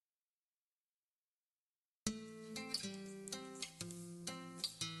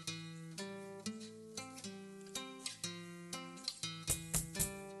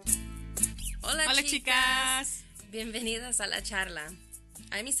Hola, Hola, chicas. chicas. Bienvenidas a La Charla.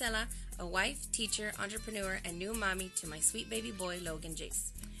 I'm Isela, a wife, teacher, entrepreneur, and new mommy to my sweet baby boy, Logan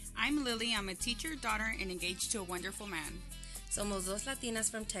Jace. I'm Lily. I'm a teacher, daughter, and engaged to a wonderful man. Somos dos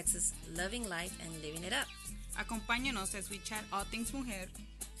Latinas from Texas, loving life and living it up. Acompáñanos as we chat all things mujer.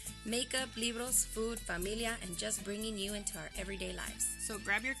 Makeup, libros, food, familia, and just bringing you into our everyday lives. So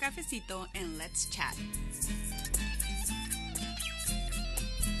grab your cafecito and let's chat.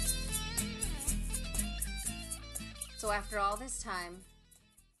 So after all this time,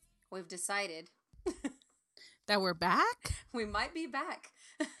 we've decided That we're back? we might be back.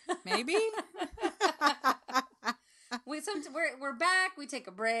 Maybe? We're back. We take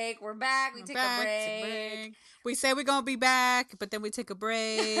a break. We're back. We take a break. We say we're going to be back, but then we take a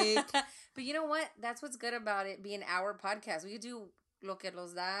break. But you know what? That's what's good about it being our podcast. We do lo que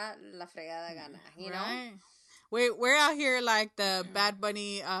nos da la fregada gana, you know? We're out here like the Bad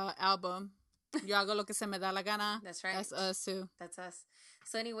Bunny album. Yo hago lo que se me da la gana. That's right. That's us too. That's us.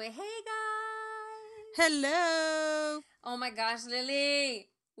 So anyway, hey guys. Hello. Oh my gosh, Lily.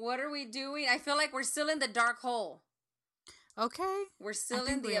 What are we doing? I feel like we're still in the dark hole. Okay. We're still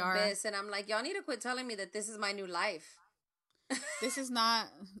in the abyss. And I'm like, y'all need to quit telling me that this is my new life. This is not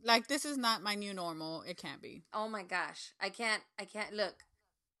my new normal. It can't be. Oh my gosh. I can't look.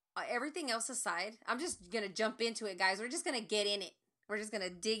 Everything else aside, I'm just going to jump into it, guys. We're just going to get in it. We're just going to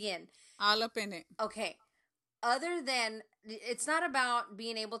dig in. All up in it. Okay. Other than, it's not about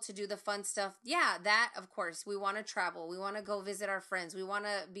being able to do the fun stuff. Yeah, that, of course. We want to travel. We want to go visit our friends. We want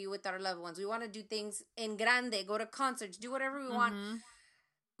to be with our loved ones. We want to do things en grande, go to concerts, do whatever we want.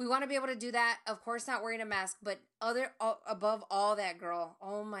 We want to be able to do that. Of course, not wearing a mask, but above all that, girl.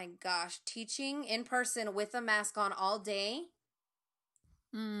 Oh my gosh. Teaching in person with a mask on all day.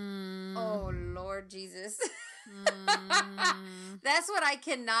 Oh, Lord Jesus. That's what I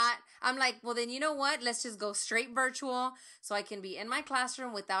cannot. I'm like, well, then you know what? Let's just go straight virtual so I can be in my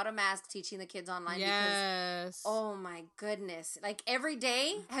classroom without a mask teaching the kids online. Yes. Because, oh my goodness. Like every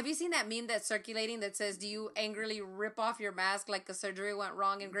day, have you seen that meme that's circulating that says, do you angrily rip off your mask like a surgery went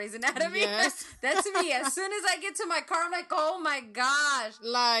wrong in Grey's Anatomy? Yes. That's me. As soon as I get to my car, I'm like, oh my gosh.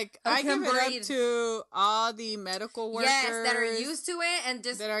 Like, I give it up to all the medical workers. Yes, that are used to it and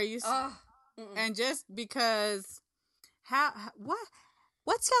just. That are used to and just because,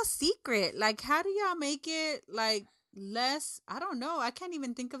 what's y'all secret? Like, how do y'all make it, like, less, I don't know. I can't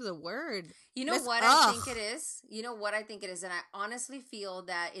even think of the word. You know what I think it is? You know what I think it is? And I honestly feel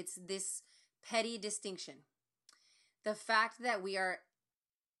that it's this petty distinction. The fact that we are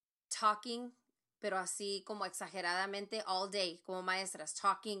talking, pero así como exageradamente all day, como maestras,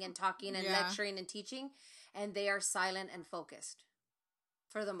 talking and lecturing and teaching, and they are silent and focused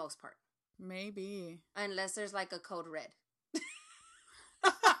for the most part. Maybe. Unless there's like a code red.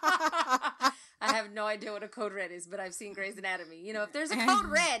 I have no idea what a code red is, but I've seen Grey's Anatomy. You know, if there's a code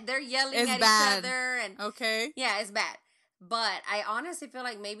red, they're yelling at each other. And okay. Yeah, it's bad. But I honestly feel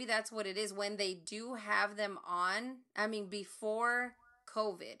like maybe that's what it is when they do have them on. I mean, before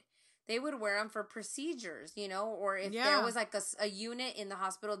COVID, they would wear them for procedures, you know, or if there was like a unit in the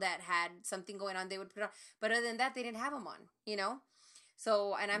hospital that had something going on, they would put it on. But other than that, they didn't have them on, you know?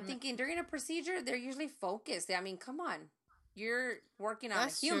 So, and I'm thinking during a procedure, they're usually focused. I mean, come on. You're working on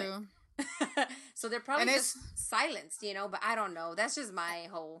a human. So they're probably just silenced, you know, but I don't know. That's just my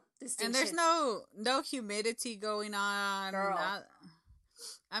whole distinction. And there's no humidity going on. Girl.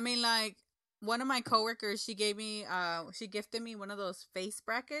 I mean, like, one of my coworkers, she gifted me one of those face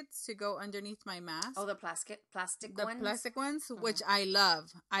brackets to go underneath my mask. Oh, the plastic ones? The plastic ones, which I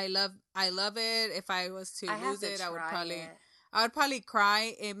love. I love it. If I was to lose it, I would probably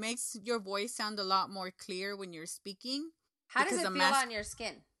cry. It makes your voice sound a lot more clear when you're speaking. How does it feel on your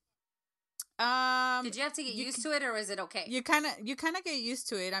skin? Did you have to get used to it, or is it okay? You kind of get used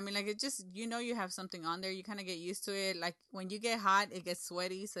to it. I mean, like, it just, you know, you have something on there. You kind of get used to it. Like, when you get hot, it gets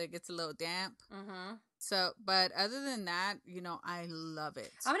sweaty, so it gets a little damp. So, but other than that, you know, I love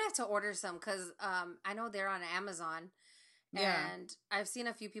it. I'm gonna have to order some because I know they're on Amazon, and I've seen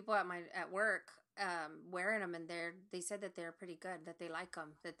a few people at work wearing them, and they said that they're pretty good, that they like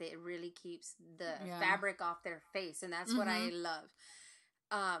them, that it really keeps the fabric off their face, and that's what I love.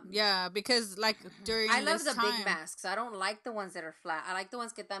 Because like during I love the big masks. I don't like the ones that are flat. I like the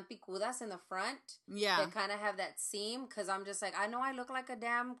ones que están picudas in the front. Yeah. That kind of have that seam, because I'm just like, I know I look like a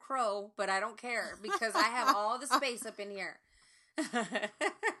damn crow, but I don't care because I have all the space up in here.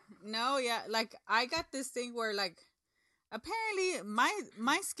 No, yeah. Like, I got this thing where, like, apparently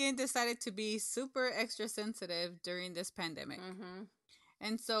my skin decided to be super extra sensitive during this pandemic.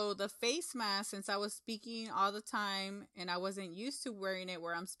 And so the face mask, since I was speaking all the time and I wasn't used to wearing it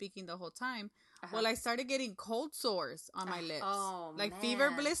where I'm speaking the whole time, well, I started getting cold sores on my lips. Oh, like man.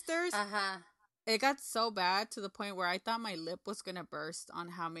 fever blisters. It got so bad to the point where I thought my lip was going to burst on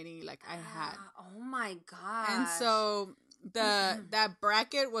how many like I had. Oh my gosh. And so that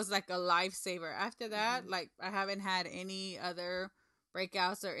bracket was like a lifesaver. After that, like I haven't had any other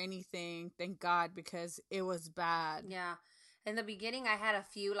breakouts or anything, thank God, because it was bad. Yeah. In the beginning, I had a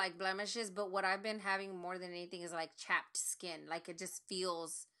few like blemishes, but what I've been having more than anything is like chapped skin. Like it just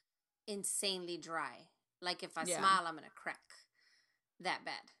feels insanely dry. Like if I smile, I'm gonna crack. That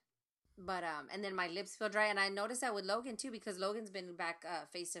bad. But and then my lips feel dry, and I noticed that with Logan too, because Logan's been back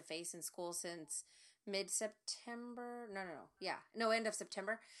face to face in school since mid-September. End of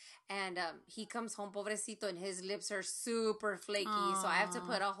September. And he comes home, pobrecito, and his lips are super flaky. Aww. So I have to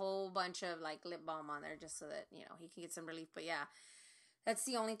put a whole bunch of like lip balm on there just so that, you know, he can get some relief. But yeah, that's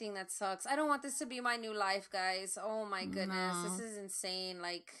the only thing that sucks. I don't want this to be my new life, guys. Oh my goodness. No. This is insane.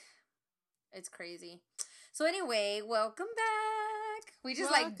 Like, it's crazy. So anyway, welcome back. We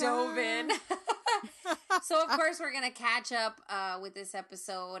just like dove in. So, of course, we're going to catch up with this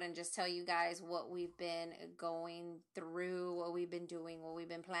episode and just tell you guys what we've been going through, what we've been doing, what we've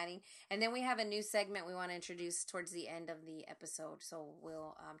been planning. And then we have a new segment we want to introduce towards the end of the episode. So,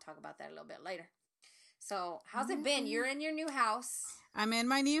 we'll talk about that a little bit later. So, how's it been? You're in your new house. I'm in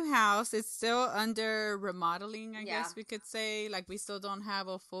my new house. It's still under remodeling, I guess we could say. Like, we still don't have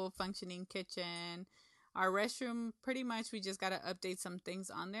a full functioning kitchen. Our restroom, pretty much, we just got to update some things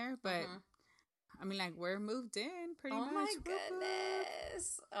on there. But... I mean, like, we're moved in pretty much. Oh, my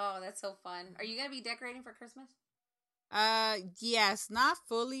goodness. Oh, that's so fun. Are you going to be decorating for Christmas? Yes, not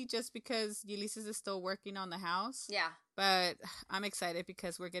fully, just because Ulysses is still working on the house. Yeah. But I'm excited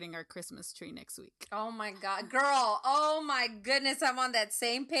because we're getting our Christmas tree next week. Oh, my God. Girl, oh, my goodness. I'm on that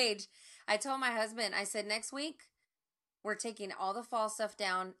same page. I told my husband, I said, next week, we're taking all the fall stuff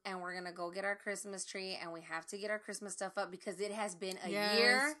down and we're going to go get our Christmas tree, and we have to get our Christmas stuff up because it has been a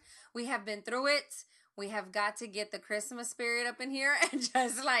year. We have been through it. We have got to get the Christmas spirit up in here and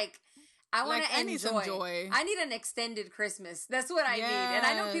just like, I want to enjoy. Some joy. I need an extended Christmas. That's what I need. And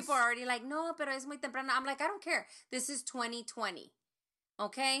I know people are already like, no, pero es muy temprano. I'm like, I don't care. This is 2020.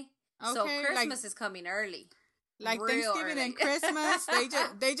 Okay? So Christmas is coming early. Like Thanksgiving and Christmas,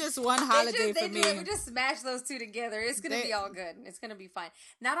 they just one holiday for me. We just smash those two together. It's going to be all good. It's going to be fine.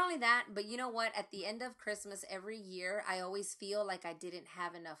 Not only that, but you know what? At the end of Christmas every year, I always feel like I didn't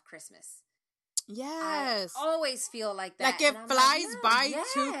have enough Christmas. Yes. I always feel like that. Like it flies by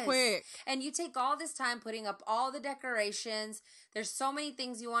too quick. And you take all this time putting up all the decorations. There's so many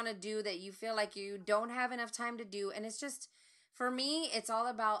things you want to do that you feel like you don't have enough time to do. And it's just... For me, it's all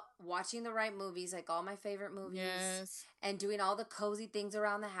about watching the right movies, like all my favorite movies, and doing all the cozy things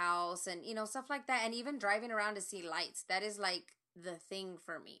around the house and, you know, stuff like that. And even driving around to see lights. That is like the thing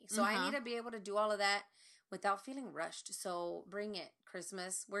for me. So I need to be able to do all of that without feeling rushed. So bring it,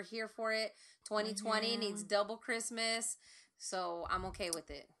 Christmas. We're here for it. 2020 needs double Christmas. So I'm okay with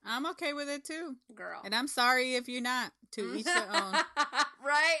it. I'm okay with it too. Girl. And I'm sorry if you're not. To each their own.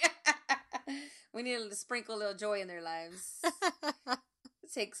 Right? We need to sprinkle a little joy in their lives.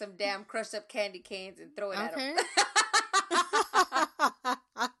 Take some damn crushed up candy canes and throw it at them.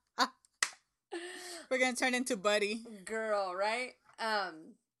 We're going to turn into Buddy. Girl, right?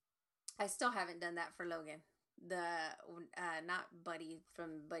 I still haven't done that for Logan. The, not Buddy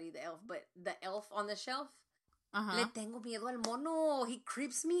from Buddy the Elf, but the elf on the shelf. Le tengo miedo al mono. He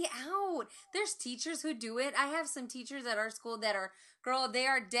creeps me out. There's teachers who do it. I have some teachers at our school that are, girl, they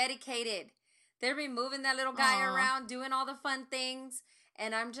are dedicated. They're moving that little guy around, doing all the fun things.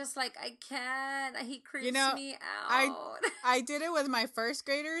 And I'm just like, I can't. He creeps me out. I did it with my first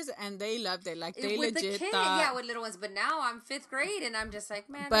graders, and they loved it. Like, they with legit the kid, thought... with little ones. But now I'm 5th grade, and I'm just like,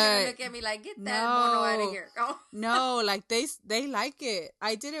 man, they're going to look at me like, get that mono out of here. Oh. No, like, they like it.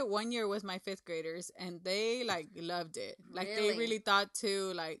 I did it one year with my 5th graders, and they, like, loved it. Like, they really thought,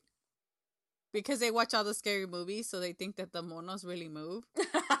 too, like, because they watch all the scary movies, so they think that the monos really move.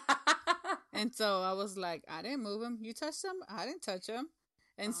 And so I was like, I didn't move him. You touched him? I didn't touch him.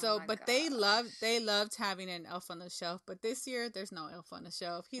 And they loved having an elf on the shelf. But this year, there's no elf on the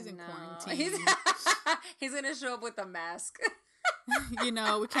shelf. He's in quarantine. He's going to show up with a mask. You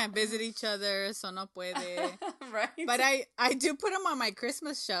know, we can't visit each other, so no puede. Right. But I do put him on my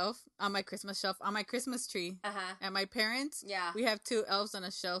Christmas tree. At my parents'. Yeah. We have 2 elves on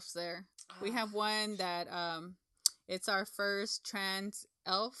the shelves there. We have one that, it's our first trans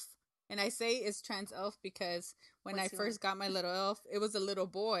elf. And I say it's trans elf because when I first got my little elf, it was a little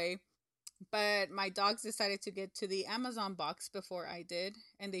boy But my dogs decided to get to the Amazon box before I did,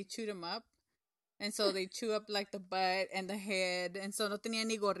 and they chewed them up. And so they chew up like the butt and the head. And so no tenía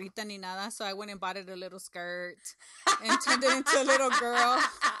ni gorrita ni nada. So I went and bought it a little skirt and turned it into a little girl.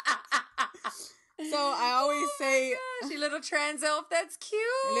 So I always say, gosh, a little trans elf. That's cute.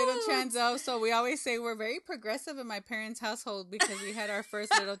 A little trans elf. So we always say we're very progressive in my parents' household because we had our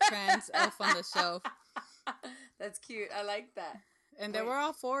first little trans elf on the shelf. That's cute. I like that. And they were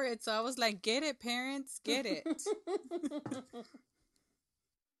all for it. So I was like, get it, parents, get it.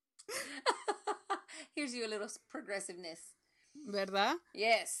 Here's you a little progressiveness. ¿Verdad?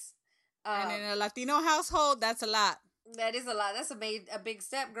 Yes. And in a Latino household, that's a lot. That is a lot. That's a big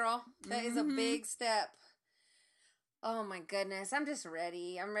step, girl. That is a big step. Oh my goodness. I'm just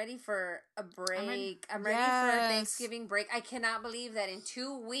ready. I'm ready for a break. I'm ready for a Thanksgiving break. I cannot believe that in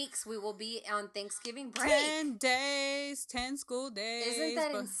 2 weeks we will be on Thanksgiving break. 10 days, 10 school days. Isn't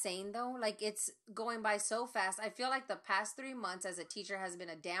that insane though? Like it's going by so fast. I feel like the past 3 months as a teacher has been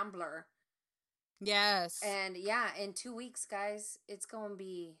a damn blur. Yes. And yeah, in 2 weeks, guys, it's going to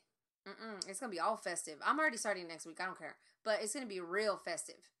be... it's going to be all festive. I'm already starting next week. I don't care. But it's going to be real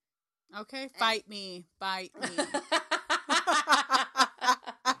festive. Okay, bite me.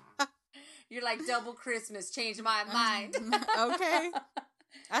 You're like double Christmas. Change my mind. Okay.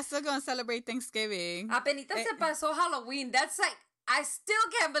 I'm still going to celebrate Thanksgiving. Apenita se pasó Halloween. That's like, I still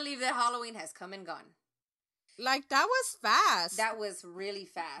can't believe that Halloween has come and gone. Like, that was fast. That was really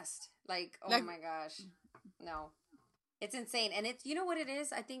fast. Like, oh my gosh. No. It's insane. And it's, you know what it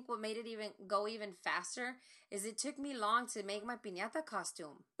is? I think what made it go even faster is it took me long to make my piñata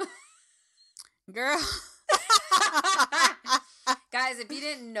costume. Girl. Guys, if you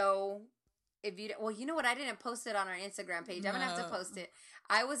didn't know, well, you know what? I didn't post it on our Instagram page. I'm going to have to post it.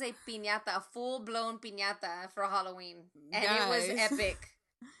 I was a piñata, a full-blown piñata for Halloween. And it was epic.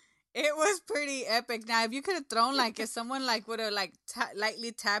 It was pretty epic. Now, if you could have thrown, like, if someone, like, would have, like,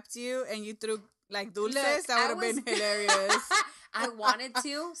 lightly tapped you and you threw, like, dulces, that would have been hilarious. I wanted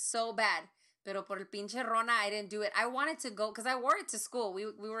to so bad. Pero por el pinche Rona, I didn't do it. I wanted to go, because I wore it to school. We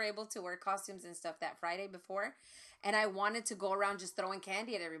were able to wear costumes and stuff that Friday before. And I wanted to go around just throwing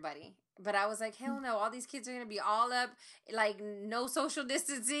candy at everybody. But I was like, hell no, all these kids are going to be all up, like, no social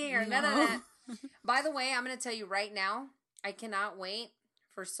distancing or none of that. By the way, I'm going to tell you right now, I cannot wait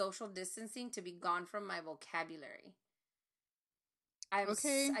for social distancing to be gone from my vocabulary. I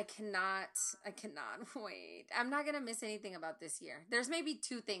cannot wait. I'm not going to miss anything about this year. There's maybe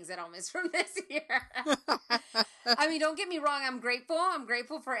 2 things that I'll miss from this year. I mean, don't get me wrong. I'm grateful. I'm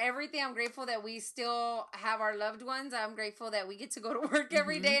grateful for everything. I'm grateful that we still have our loved ones. I'm grateful that we get to go to work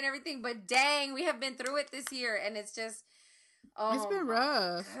every day and everything. But dang, we have been through it this year. And it's just, it's been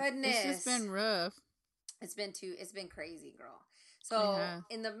rough. Goodness. It's just been rough. It's been crazy, girl. So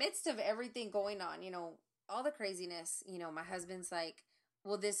in the midst of everything going on, you know, all the craziness, you know, my husband's like,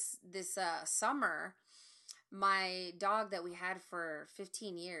 well, this summer, my dog that we had for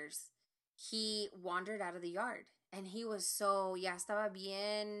 15 years, he wandered out of the yard. And he was ya estaba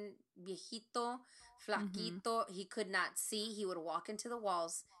bien viejito, flaquito. He could not see. He would walk into the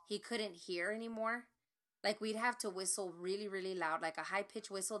walls. He couldn't hear anymore. Like, we'd have to whistle really, really loud, like a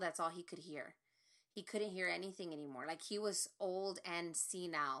high-pitched whistle. That's all he could hear. He couldn't hear anything anymore. Like, he was old and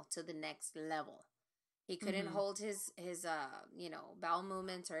senile to the next level. He couldn't hold his bowel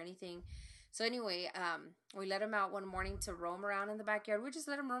movements or anything. So anyway, we let him out one morning to roam around in the backyard. We just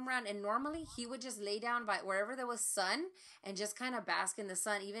let him roam around. And normally he would just lay down by wherever there was sun and just kind of bask in the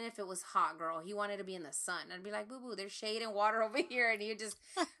sun, even if it was hot, girl. He wanted to be in the sun. I'd be like, boo-boo, there's shade and water over here. And he would just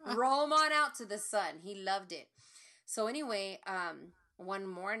roam on out to the sun. He loved it. So anyway, one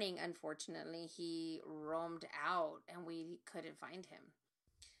morning, unfortunately, he roamed out and we couldn't find him.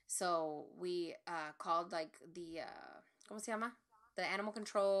 So we called like the, ¿cómo se llama? The animal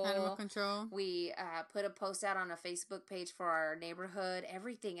control. Animal control. We put a post out on a Facebook page for our neighborhood,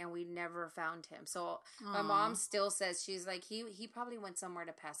 everything, and we never found him. So my mom still says, she's like, he probably went somewhere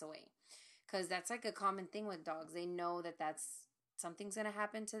to pass away. Because that's like a common thing with dogs. They know that something's going to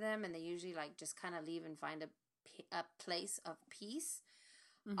happen to them, and they usually like just kind of leave and find a place of peace.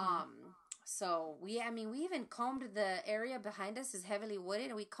 So we even combed the area behind us is heavily wooded,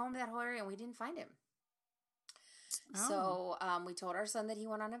 and we combed that whole area and we didn't find him. So we told our son that he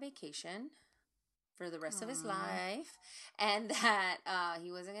went on a vacation for the rest of his life, and that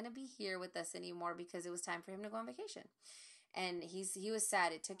he wasn't going to be here with us anymore because it was time for him to go on vacation. And he was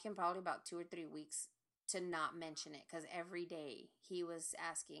sad. It took him probably about 2 or 3 weeks to not mention it, because every day he was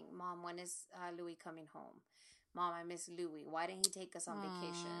asking, Mom, when is Louis coming home? Mom, I miss Louis. Why didn't he take us on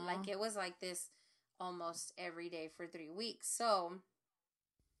vacation? Like, it was like this almost every day for 3 weeks. So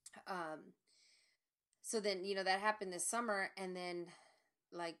So then, that happened this summer, and then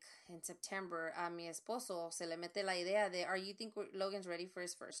like in September, a mi esposo se le mete la idea de, you think Logan's ready for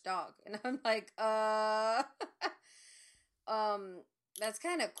his first dog? And I'm like, that's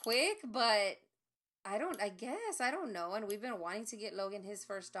kind of quick, but I don't know. And we've been wanting to get Logan his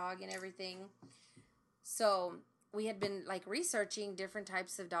first dog and everything. So we had been like researching different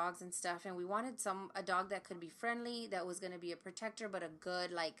types of dogs and stuff, and we wanted a dog that could be friendly, that was going to be a protector, but a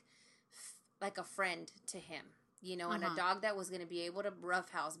good like a friend to him, and a dog that was going to be able to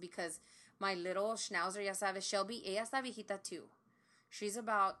roughhouse, because my little schnauzer, ya sabes, Shelby, ella está viejita too. She's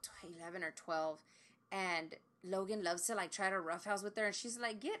about 11 or 12, and Logan loves to like try to roughhouse with her, and she's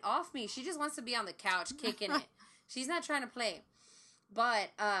like, get off me. She just wants to be on the couch kicking it. She's not trying to play.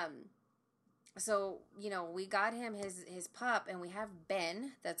 But so we got him his pup, and we have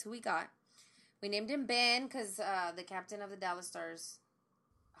Ben. That's who we got. We named him Ben because the captain of the Dallas Stars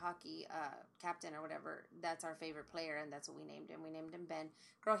hockey captain or whatever, that's our favorite player, and that's what we named him. We named him Ben.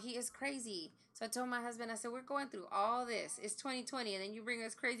 Girl, he is crazy. So I told my husband, I said, we're going through all this. It's 2020, and then you bring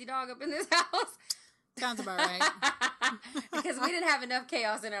this crazy dog up in this house. Sounds about right. Because we didn't have enough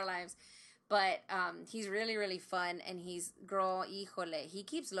chaos in our lives. But he's really, really fun, and girl, híjole, he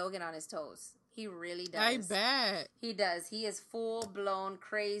keeps Logan on his toes. He really does. I bet. He does. He is full-blown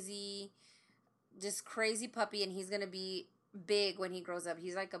crazy, just crazy puppy, and he's going to be big when he grows up.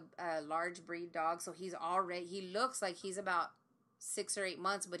 He's like a large breed dog, so he looks like he's about 6 or 8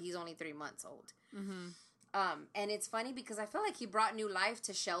 months, but he's only 3 months old. Mm-hmm. And it's funny because I feel like he brought new life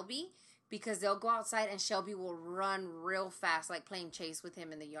to Shelby, because they'll go outside and Shelby will run real fast, like playing chase with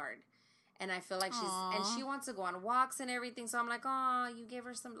him in the yard. And I feel like she wants to go on walks and everything, so I'm like, oh, you gave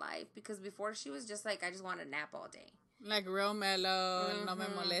her some life, because before she was just like, I just want to nap all day. Like real mellow, no me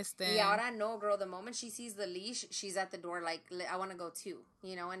molesten. Y ahora no, girl. The moment she sees the leash, she's at the door like, I want to go too,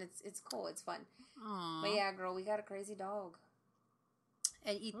 and it's cool, it's fun. Aww. But yeah, girl, we got a crazy dog.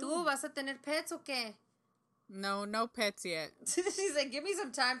 ¿Y tú vas a tener pets o qué? No pets yet. She's like, give me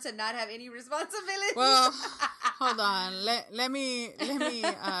some time to not have any responsibility. Well, hold on. Let me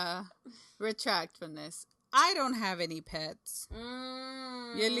retract from this. I don't have any pets.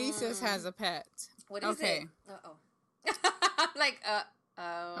 Ulysses has a pet. What is it? Uh-oh. Like,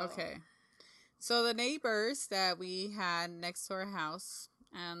 okay. So the neighbors that we had next to our house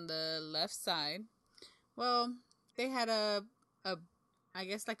on the left side, well, they had I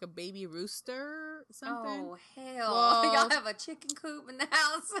guess like a baby rooster or something. Oh, hell. Well, y'all have a chicken coop in the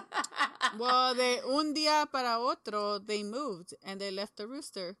house. Well, un día para otro, they moved and they left the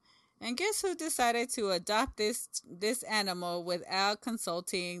rooster. And guess who decided to adopt this animal without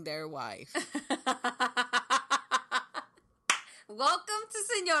consulting their wife? Welcome to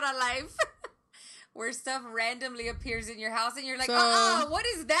Señora Life, where stuff randomly appears in your house and you're like, what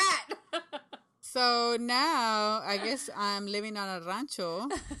is that? So now I guess I'm living on a rancho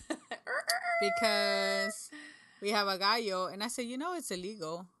because we have a gallo. And I said, it's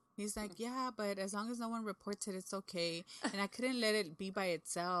illegal. He's like, yeah, but as long as no one reports it, it's okay. And I couldn't let it be by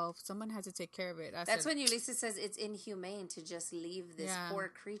itself. Someone had to take care of it. That's when Ulysses says it's inhumane to just leave this poor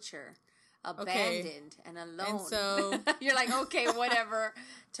creature abandoned and alone. And so you're like, okay, whatever.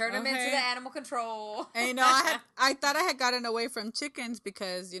 Turn them into the animal control. And I thought I had gotten away from chickens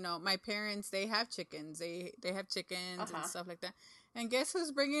because my parents, they have chickens. They have chickens and stuff like that. And guess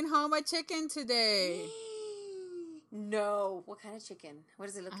who's bringing home a chicken today? No. What kind of chicken? What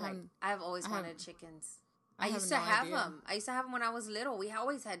does it look like? I've always wanted chickens. I used to have them. I used to have them when I was little. We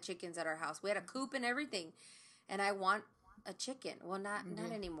always had chickens at our house. We had a coop and everything. And I want a chicken. Well, not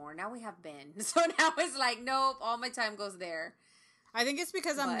anymore. Now we have Ben. So now it's like, nope, all my time goes there. I think it's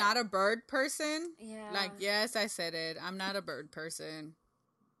because I'm not a bird person. Yeah. Like, yes, I said it. I'm not a bird person.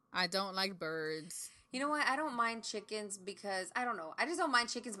 I don't like birds. You know what? I don't mind chickens because, I don't know. I just don't mind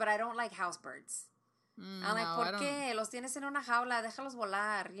chickens, but I don't like house birds. I'm like, ¿por qué? Los tienes en una jaula, déjalos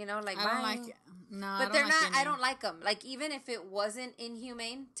volar, like, I don't like it. No, but they're not, I don't like them. Like, even if it wasn't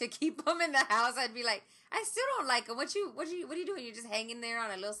inhumane to keep them in the house, I'd be like, I still don't like them. What are you doing? You're just hanging there on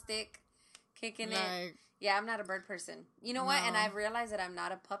a little stick, kicking it. Yeah, I'm not a bird person. You know what? And I've realized that I'm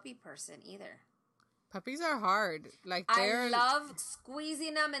not a puppy person either. Puppies are hard. Like, I love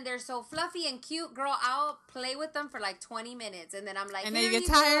squeezing them, and they're so fluffy and cute. Girl, I'll play with them for like 20 minutes, and then I'm like, and then you get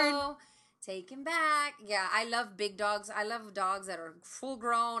tired. Go. Take him back. Yeah, I love big dogs. I love dogs that are full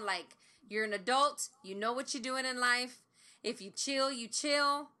grown. Like, you're an adult. You know what you're doing in life. If you chill, you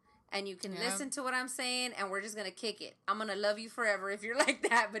chill. And you can listen to what I'm saying. And we're just going to kick it. I'm going to love you forever if you're like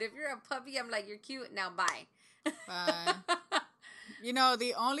that. But if you're a puppy, I'm like, you're cute. Now, bye. Bye. You know,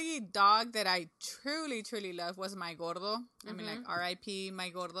 the only dog that I truly, truly love was my gordo. I mean, like, R.I.P. my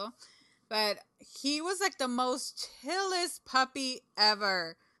gordo. But he was like the most chillest puppy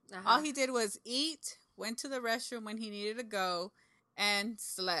ever. All he did was eat, went to the restroom when he needed to go, and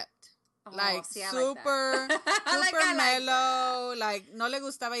slept. Like, super, super mellow. Like, no le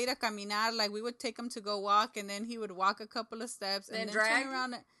gustaba ir a caminar. Like, we would take him to go walk, and then he would walk a couple of steps, and then turn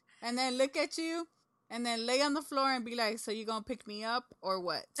around, and then look at you, and then lay on the floor and be like, so you gonna pick me up, or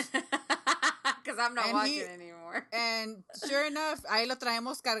what? Because I'm not walking anymore. And sure enough, ahí lo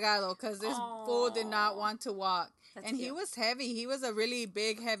traemos cargado, because this fool did not want to walk. That's and cute. He was heavy. He was a really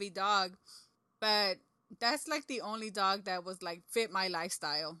big, heavy dog. But that's like the only dog that was like fit my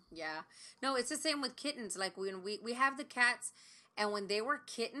lifestyle. Yeah. No, it's the same with kittens. Like when we have the cats, and when they were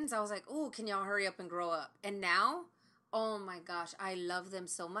kittens, I was like, "Ooh, can y'all hurry up and grow up?" And now, oh my gosh, I love them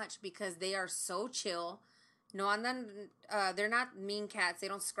so much because they are so chill. No, they're not mean cats. They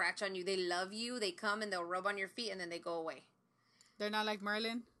don't scratch on you. They love you. They come and they'll rub on your feet and then they go away. They're not like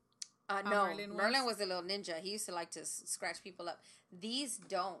Merlin? No, Merlin was a little ninja. He used to like to scratch people up. These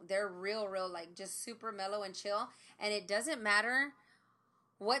don't. They're real, like just super mellow and chill. And it doesn't matter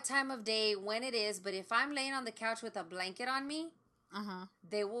what time of day, when it is, but if I'm laying on the couch with a blanket on me,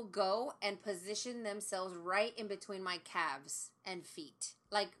 they will go and position themselves right in between my calves and feet.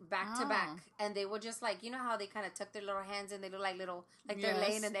 Like back to back. And they will just like, you know how they kind of tuck their little hands and they look like little, like they're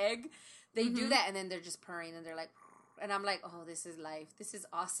laying an egg? They do that and then they're just purring and they're like, and I'm like, oh, this is life. This is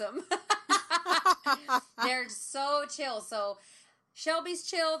awesome. They're so chill. So Shelby's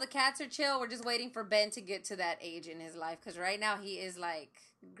chill. The cats are chill. We're just waiting for Ben to get to that age in his life. Because right now he is like,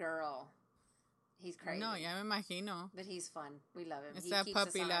 girl. He's crazy. No, ya me imagino. But he's fun. We love him. It's he that keeps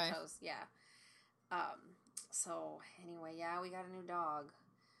puppy us on life. Our toes. Yeah. So anyway, yeah, we got a new dog.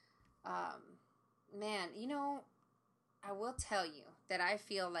 Man, you know, I will tell you that I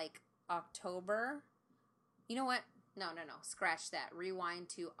feel like October. You know what? No. Scratch that. Rewind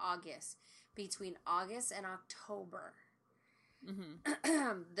to August. Between August and October,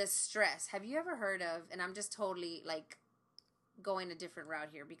 the stress. Have you ever heard of, and I'm just totally like going a different route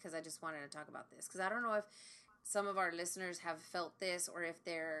here because I just wanted to talk about this. Because I don't know if some of our listeners have felt this or if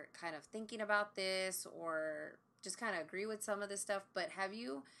they're kind of thinking about this or just kind of agree with some of this stuff. But have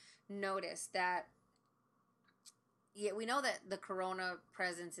you noticed that, yeah, we know that the corona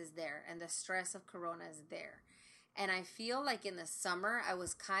presence is there and the stress of corona is there. And I feel like in the summer, I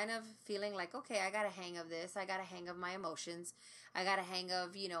was kind of feeling like, okay, I got a hang of this. I got a hang of my emotions. I got a hang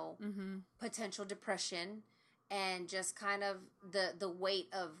of, you know, potential depression and just kind of the weight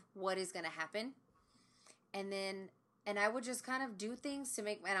of what is going to happen. And I would just kind of do things to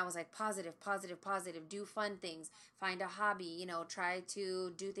make, and I was like, positive, do fun things, find a hobby, you know, try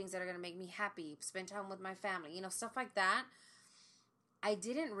to do things that are going to make me happy, spend time with my family, you know, stuff like that. I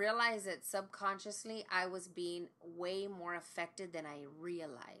didn't realize that subconsciously I was being way more affected than I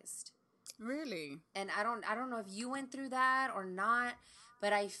realized. Really? And I don't know if you went through that or not,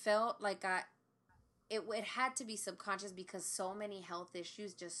 but I felt like it had to be subconscious because so many health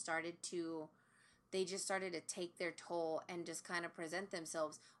issues just started to take their toll and just kind of present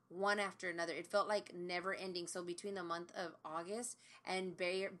themselves one after another. It felt like never ending. So between the month of August and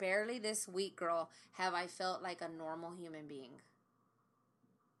barely this week, girl, have I felt like a normal human being.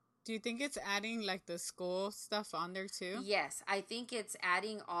 Do you think it's adding like the school stuff on there too? Yes, I think it's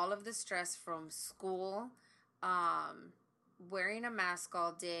adding all of the stress from school, wearing a mask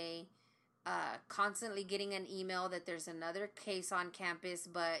all day, constantly getting an email that there's another case on campus,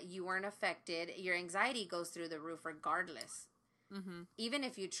 but you weren't affected. Your anxiety goes through the roof regardless. Even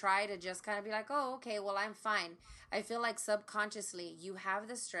if you try to just kind of be like, oh, okay, well, I'm fine. I feel like subconsciously you have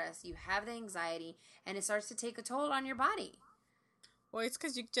the stress, you have the anxiety, and it starts to take a toll on your body. Well, it's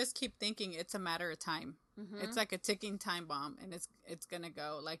because you just keep thinking it's a matter of time. It's like a ticking time bomb, and it's gonna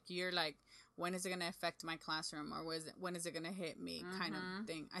go. Like you're like, when is it gonna affect my classroom, or when is it gonna hit me, kind of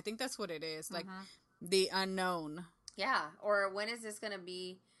thing. I think that's what it is, like the unknown. Yeah, or when is this gonna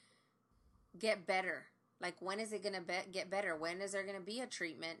get better? Like when is it gonna get better? When is there gonna be a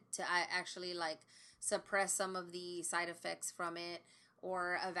treatment to actually like suppress some of the side effects from it?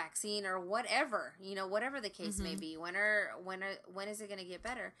 Or a vaccine or whatever, you know, whatever the case may be. When is it going to get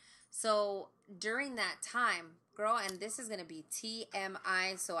better? So during that time, girl, and this is going to be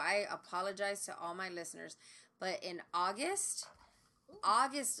TMI, so I apologize to all my listeners, but in August,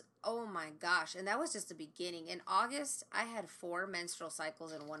 oh my gosh, and that was just the beginning. In August, I had 4 menstrual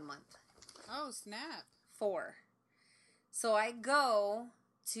cycles in 1 month. Oh, snap. 4. So I go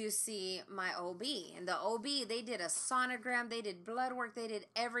to see my OB. And the OB, they did a sonogram, they did blood work, they did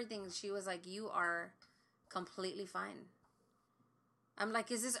everything. She was like, you are completely fine. I'm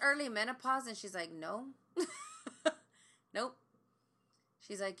like, is this early menopause? And she's like, no. Nope.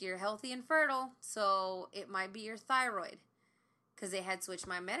 She's like, you're healthy and fertile, so it might be your thyroid. Because they had switched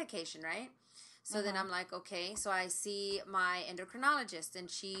my medication, right? So then I'm like, okay. So I see my endocrinologist, and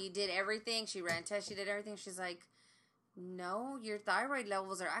she did everything. She ran tests. She did everything. She's like, no, your thyroid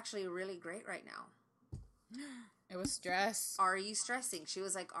levels are actually really great right now. It was stress. Are you stressing? She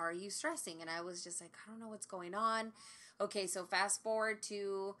was like, are you stressing? And I was just like, I don't know what's going on. Okay, so fast forward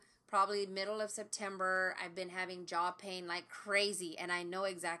to probably middle of September. I've been having jaw pain like crazy, and I know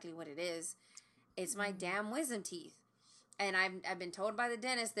exactly what it is. It's my damn wisdom teeth. And I've been told by the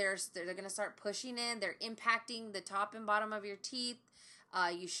dentist they're going to start pushing in. They're impacting the top and bottom of your teeth.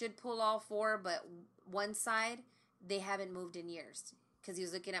 You should pull all four, but one side, they haven't moved in years. Because he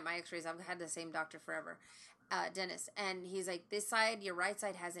was looking at my x-rays. I've had the same doctor forever, dentist. And he's like, this side, your right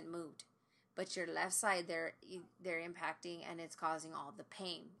side hasn't moved. But your left side, they're impacting, and it's causing all the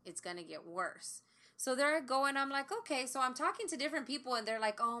pain. It's going to get worse. So they're going, I'm like, okay. So I'm talking to different people, and they're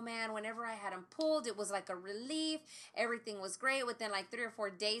like, oh, man, whenever I had them pulled, it was like a relief. Everything was great. Within like 3 or 4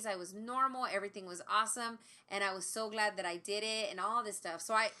 days, I was normal. Everything was awesome, and I was so glad that I did it and all this stuff.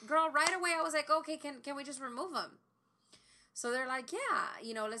 So right away, I was like, okay, can we just remove them? So they're like,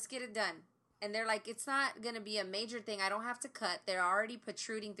 yeah, let's get it done. And they're like, it's not going to be a major thing. I don't have to cut. They're already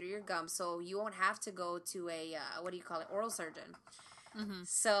protruding through your gums, so you won't have to go to a, oral surgeon. Mm-hmm.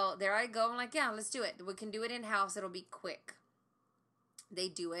 So there I go. I'm like, yeah, let's do it. We can do it in-house. It'll be quick. They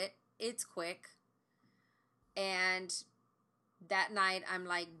do it. It's quick. And that night, I'm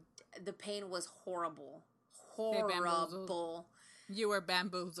like, the pain was horrible. Horrible. You were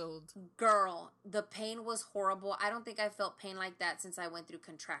bamboozled. Girl, the pain was horrible. I don't think I felt pain like that since I went through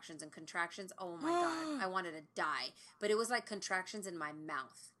contractions. And contractions, oh my God, I wanted to die. But it was like contractions in my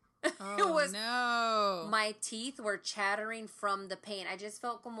mouth. Oh, no. My teeth were chattering from the pain. I just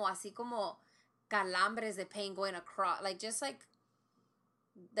felt como calambres de pain going across,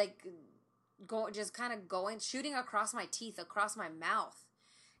 shooting across my teeth, across my mouth.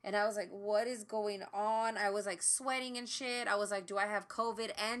 And I was like, what is going on? I was like sweating and shit. I was like, do I have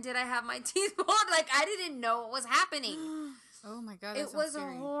COVID? And did I have my teeth pulled? Like, I didn't know what was happening. Oh my God. It was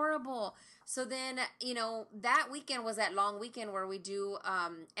horrible. So then, that weekend was that long weekend where we do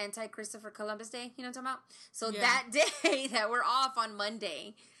anti-Christopher Columbus Day. You know what I'm talking about? So that day that we're off on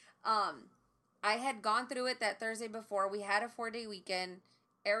Monday, I had gone through it that Thursday before. We had a 4-day weekend.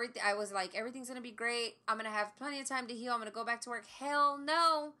 I was like, everything's going to be great. I'm going to have plenty of time to heal. I'm going to go back to work. Hell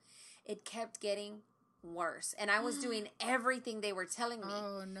no. It kept getting worse. And I was doing everything they were telling me.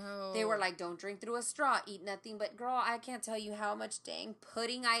 Oh, no. They were like, don't drink through a straw. Eat nothing but, girl, I can't tell you how much dang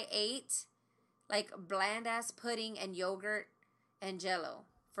pudding I ate. Like bland-ass pudding and yogurt and Jell-O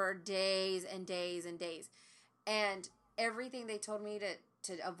for days and days and days. And everything they told me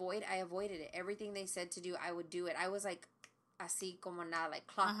to avoid, I avoided it. Everything they said to do, I would do it. I was like, así como nada, like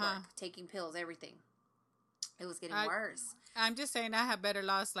clockwork, taking pills, everything. It was getting worse. I'm just saying I have better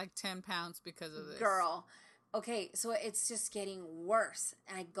lost like 10 pounds because of this. Girl. Okay, so it's just getting worse.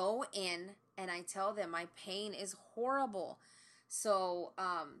 And I go in and I tell them my pain is horrible. So,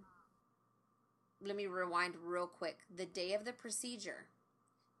 let me rewind real quick. The day of the procedure,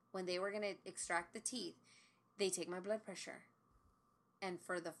 when they were going to extract the teeth, they take my blood pressure. And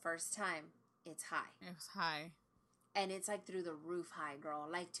for the first time, it's high. It was high. And it's like through the roof high, girl.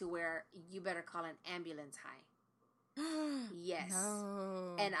 Like to where you better call an ambulance high. Yes.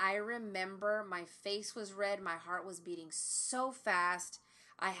 No. And I remember my face was red. My heart was beating so fast.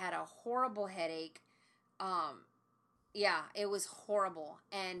 I had a horrible headache. Yeah, it was horrible.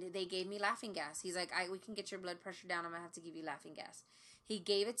 And they gave me laughing gas. He's like, we can get your blood pressure down. I'm going to have to give you laughing gas. He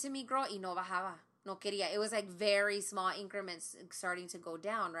gave it to me, girl, y no bajaba. No quería. It was like very small increments starting to go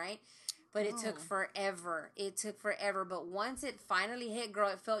down, right? But it took forever. It took forever. But once it finally hit, girl,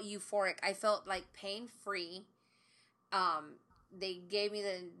 it felt euphoric. I felt like pain-free. They gave me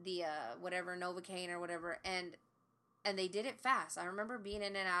the whatever, Novocaine or whatever. And they did it fast. I remember being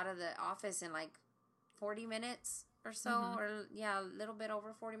in and out of the office in like 40 minutes or so. Or, a little bit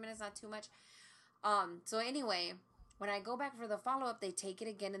over 40 minutes. Not too much. So anyway, when I go back for the follow-up, they take it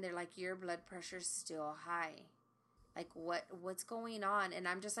again. And they're like, your blood pressure's still high. Like, what's going on? And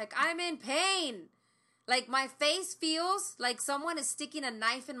I'm just like, I'm in pain. Like, my face feels like someone is sticking a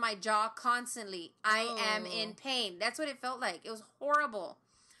knife in my jaw constantly. I am in pain. That's what it felt like. It was horrible.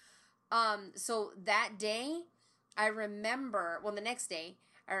 So that day, I remember, the next day,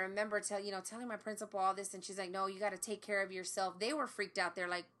 I remember telling my principal all this, and she's like, no, you got to take care of yourself. They were freaked out. They're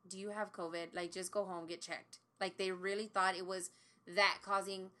like, do you have COVID? Like, just go home, get checked. Like, they really thought it was that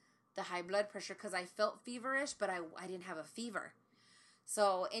causing the high blood pressure, because I felt feverish, but I didn't have a fever.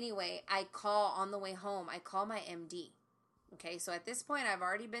 So anyway, I call on the way home. I call my MD. Okay, so at this point, I've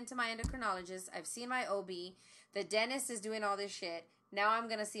already been to my endocrinologist. I've seen my OB. The dentist is doing all this shit. Now I'm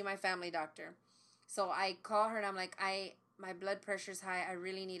going to see my family doctor. So I call her and I'm like, my blood pressure's high. I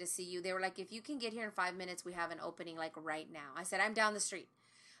really need to see you. They were like, if you can get here in 5 minutes, we have an opening like right now. I said, I'm down the street.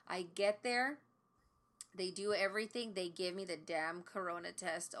 I get there. They do everything. They give me the damn corona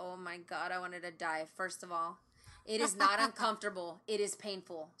test. Oh my God, I wanted to die. First of all, it is not uncomfortable. It is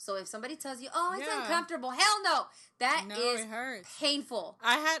painful. So if somebody tells you, "Oh, it's uncomfortable," hell no. That is it hurts. Painful.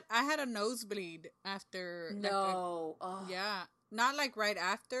 I had a nosebleed after. No. Yeah. Not like right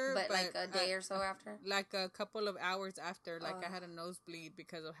after, but like a day or so after? Like a couple of hours after, like I had a nosebleed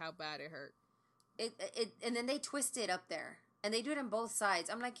because of how bad it hurt. It and then they twist it up there. And they do it on both sides.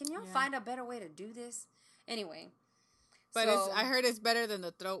 I'm like, can y'all find a better way to do this? Anyway. But I heard it's better than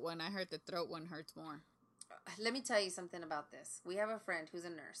the throat one. I heard the throat one hurts more. Let me tell you something about this. We have a friend who's a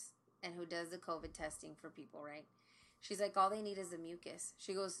nurse and who does the COVID testing for people, right? She's like, all they need is the mucus.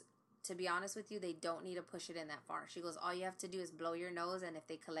 She goes, to be honest with you, they don't need to push it in that far. She goes, all you have to do is blow your nose, and if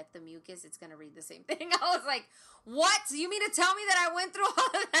they collect the mucus, it's going to read the same thing. I was like, what? You mean to tell me that I went through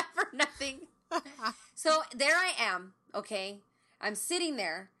all of that for nothing? So there I am, okay? I'm sitting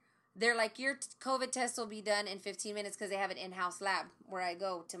there. They're like, your COVID test will be done in 15 minutes because they have an in-house lab where I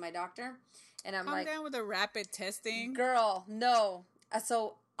go to my doctor. And I'm like, calm down with the rapid testing. Girl, no.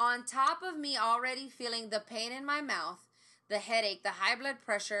 So on top of me already feeling the pain in my mouth, the headache, the high blood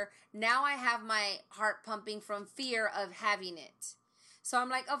pressure, now I have my heart pumping from fear of having it. So I'm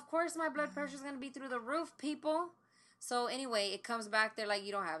like, of course my blood pressure is going to be through the roof, people. So anyway, it comes back. They're like,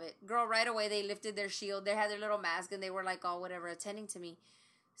 you don't have it. Girl, right away, they lifted their shield. They had their little mask, and they were like, oh, whatever, attending to me.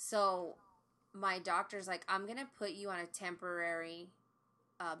 So my doctor's like, I'm going to put you on a temporary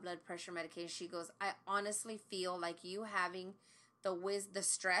blood pressure medication. She goes, I honestly feel like you having the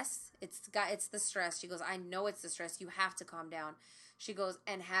stress. It's the stress. She goes, I know it's the stress. You have to calm down. She goes,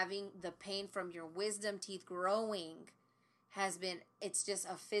 and having the pain from your wisdom teeth growing it's just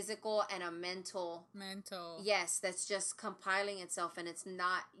a physical and a mental. Yes, that's just compiling itself, and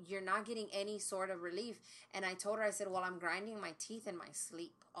you're not getting any sort of relief. And I told her, I said, well, I'm grinding my teeth in my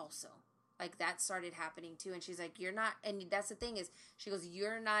sleep also. Like that started happening too. And she's like, you're not, and that's the thing is, she goes,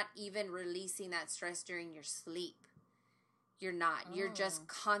 you're not even releasing that stress during your sleep. You're not. Oh. You're just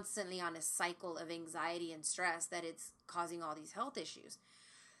constantly on a cycle of anxiety and stress that it's causing all these health issues.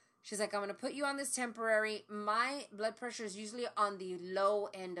 She's like, I'm going to put you on this temporary. My blood pressure is usually on the low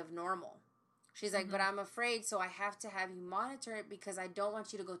end of normal. She's like, but I'm afraid, so I have to have you monitor it because I don't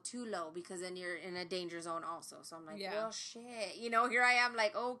want you to go too low because then you're in a danger zone also. So I'm like, well, shit. Here I am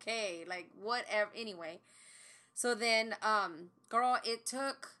like, okay, like whatever. Anyway, so then, girl, it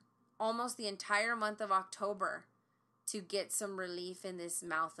took almost the entire month of October to get some relief in this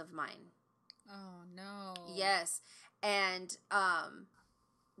mouth of mine. Oh, no. Yes. And,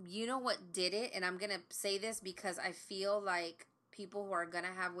 you know what did it? And I'm going to say this because I feel like people who are going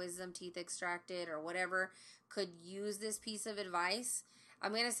to have wisdom teeth extracted or whatever could use this piece of advice.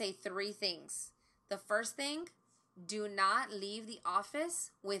 I'm going to say 3 things. The first thing, do not leave the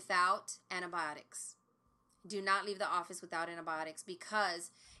office without antibiotics. Do not leave the office without antibiotics because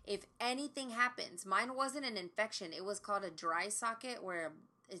if anything happens, mine wasn't an infection. It was called a dry socket where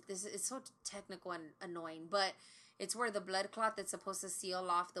it's so technical and annoying, but it's where the blood clot that's supposed to seal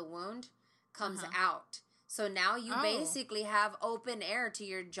off the wound comes out. So now you basically have open air to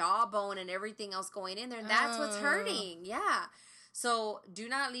your jawbone and everything else going in there. And that's what's hurting. Yeah. So do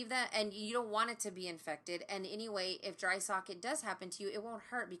not leave that. And you don't want it to be infected. And anyway, if dry socket does happen to you, it won't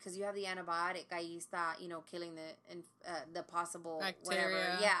hurt because you have the antibiotic gallista, killing the possible bacteria.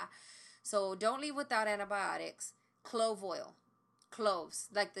 Whatever. Yeah. So don't leave without antibiotics. Clove oil. Cloves,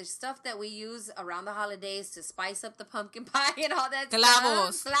 like the stuff that we use around the holidays to spice up the pumpkin pie and all that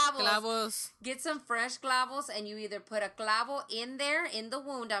stuff. Clavos. Get some fresh clavos, and you either put a clavo in there in the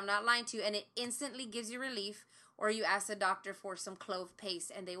wound. I'm not lying to you, and it instantly gives you relief. Or you ask the doctor for some clove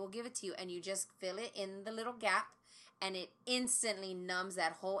paste, and they will give it to you, and you just fill it in the little gap, and it instantly numbs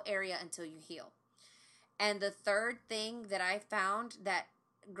that whole area until you heal. And the third thing that I found that,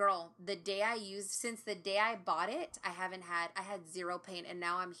 girl, since the day I bought it, I had 0 pain, and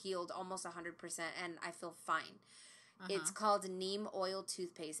now I'm healed almost 100%, and I feel fine. It's called neem oil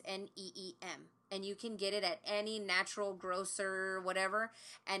toothpaste, NEEM, and you can get it at any natural grocer, whatever,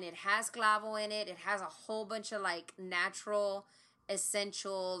 and it has clavo in it. It has a whole bunch of like natural,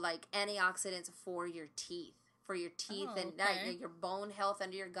 essential like antioxidants for your teeth, and your bone health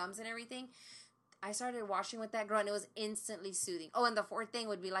under your gums and everything. I started washing with that, girl, and it was instantly soothing. Oh, and the 4th thing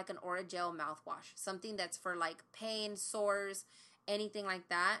would be like an Orajel mouthwash. Something that's for like pain, sores, anything like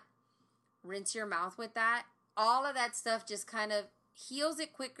that, rinse your mouth with that. All of that stuff just kind of heals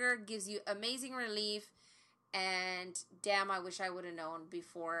it quicker, gives you amazing relief. And damn, I wish I would have known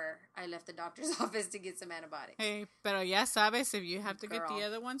before I left the doctor's office to get some antibiotics. Hey, pero ya sabes, if you have to get the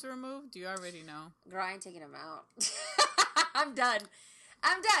other ones removed, you already know. Girl, I ain't taking them out. I'm done.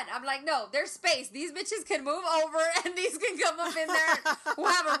 I'm like, no, there's space. These bitches can move over and these can come up in there. We'll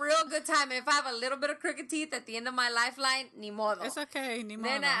have a real good time. And if I have a little bit of crooked teeth at the end of my lifeline, ni modo. It's okay, ni modo.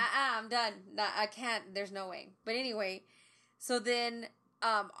 Then I'm done. No, I can't. There's no way. But anyway, so then...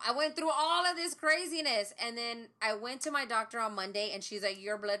 I went through all of this craziness, and then I went to my doctor on Monday, and she's like,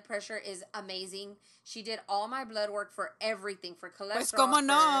 your blood pressure is amazing. She did all my blood work for everything, for cholesterol, pues como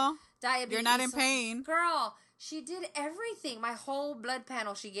no, diabetes. You're not in pain. Girl, she did everything. My whole blood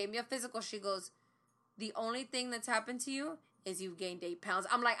panel. She gave me a physical. She goes, the only thing that's happened to you is you've gained 8 pounds.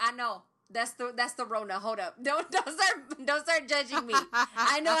 I'm like, I know. That's the Rona. Hold up. Don't start judging me.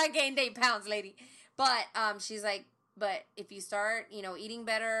 I know I gained 8 pounds, lady. But she's like, but if you start, eating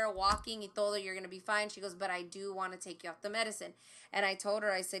better, walking, y todo, you're going to be fine. She goes, but I do want to take you off the medicine. And I told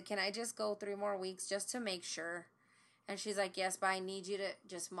her, I said, can I just go 3 more weeks just to make sure? And she's like, yes, but I need you to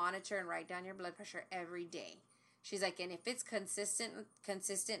just monitor and write down your blood pressure every day. She's like, and if it's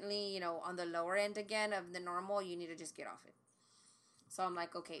consistently, on the lower end again of the normal, you need to just get off it. So I'm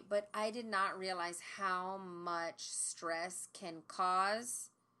like, okay. But I did not realize how much stress can cause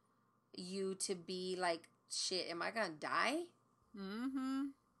you to be like, shit, am I gonna die? Mm-hmm.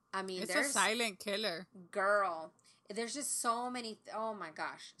 I mean, it's a silent killer. Girl, there's just so many, oh my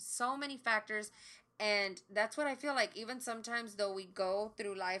gosh, so many factors. And that's what I feel like. Even sometimes, though, we go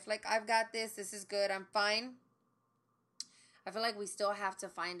through life like, I've got this is good, I'm fine. I feel like we still have to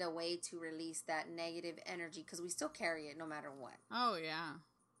find a way to release that negative energy because we still carry it no matter what. Oh, yeah.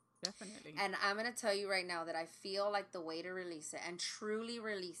 Definitely. And I'm going to tell you right now that I feel like the way to release it and truly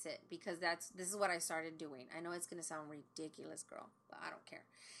release it, because this is what I started doing. I know it's going to sound ridiculous, girl, but I don't care.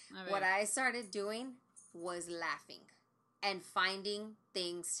 What I started doing was laughing and finding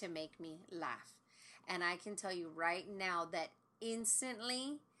things to make me laugh. And I can tell you right now that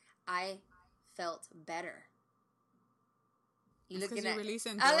instantly I felt better. You're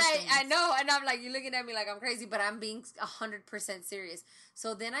releasing I know, and I'm like, you're looking at me like I'm crazy, but I'm being 100% serious.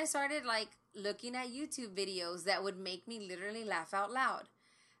 So then I started like looking at YouTube videos that would make me literally laugh out loud.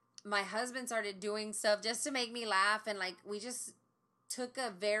 My husband started doing stuff just to make me laugh, and like we just took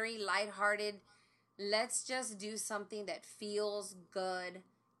a very lighthearted, let's just do something that feels good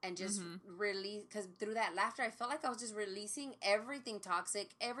and just release, because through that laughter I felt like I was just releasing everything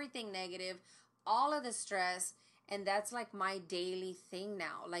toxic, everything negative, all of the stress. And that's like my daily thing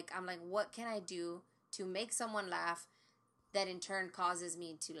now. Like, I'm like, what can I do to make someone laugh that in turn causes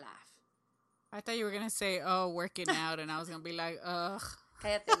me to laugh? I thought you were going to say, working out. And I was going to be like, ugh.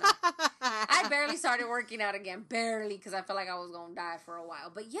 Cállate, no. I barely started working out again. Barely, because I felt like I was going to die for a while.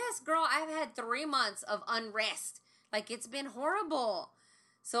 But yes, girl, I've had 3 months of unrest. Like, it's been horrible.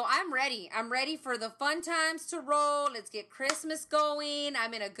 So I'm ready. I'm ready for the fun times to roll. Let's get Christmas going.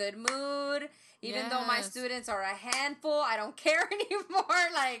 I'm in a good mood. Even though my students are a handful, I don't care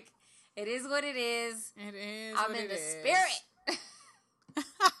anymore. Like, it is what it is. It is. I'm in the spirit.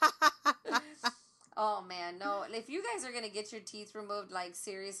 Oh man, no. If you guys are gonna get your teeth removed, like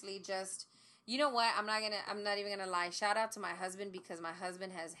seriously, just, you know what? I'm not even gonna lie. Shout out to my husband, because my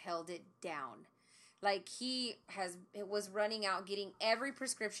husband has held it down. Like, it was running out, getting every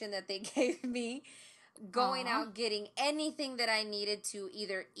prescription that they gave me, going out, getting anything that I needed to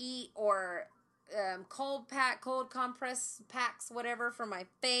either eat or cold compress packs, whatever, for my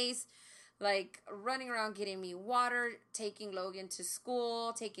face. Like, running around getting me water, taking Logan to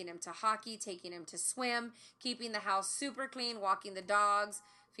school, taking him to hockey, taking him to swim, keeping the house super clean, walking the dogs,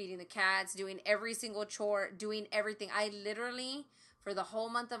 feeding the cats, doing every single chore, doing everything. I literally, for the whole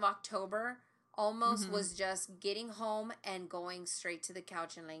month of October, almost was just getting home and going straight to the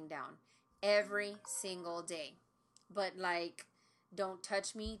couch and laying down every single day. But like, don't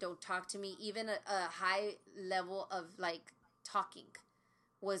touch me, don't talk to me. Even a high level of like talking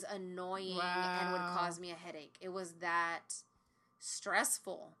was annoying and would cause me a headache. It was that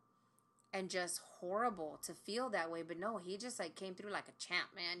stressful and just horrible to feel that way. But no, he just like came through like a champ,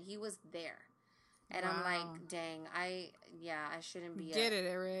 man. He was there. And I'm like, dang, I shouldn't be get it,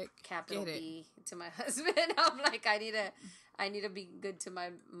 Eric. Capital B to my husband. I'm like, I need to be good to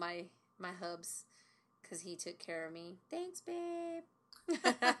my hubs, because he took care of me. Thanks, babe.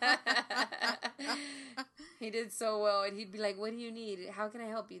 He did so well, and he'd be like, what do you need? How can I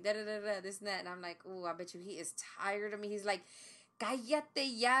help you? Da da da da, this and that. And I'm like, ooh, I bet you he is tired of me. He's like,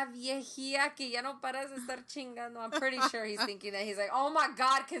 cállate ya, viejía, que ya no paras de estar chingando. I'm pretty sure he's thinking that. He's like, oh my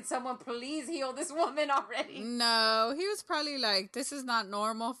God, can someone please heal this woman already? No, he was probably like, this is not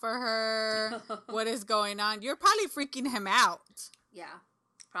normal for her. What is going on? You're probably freaking him out. Yeah,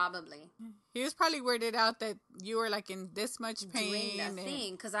 probably. He was probably weirded out that you were like in this much pain. Doing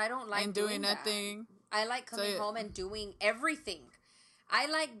nothing, because I don't like doing nothing. I like coming home and doing everything. I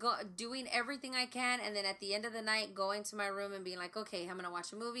like doing everything I can, and then at the end of the night, going to my room and being like, okay, I'm going to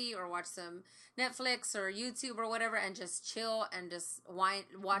watch a movie or watch some Netflix or YouTube or whatever, and just chill and just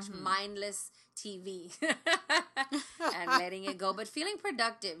watch mindless TV and letting it go, but feeling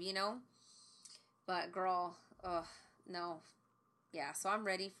productive, you know? But girl, no. Yeah, so I'm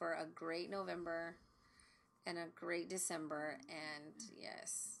ready for a great November and a great December, and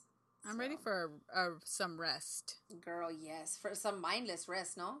yes. I'm ready for some rest. Girl, yes. For some mindless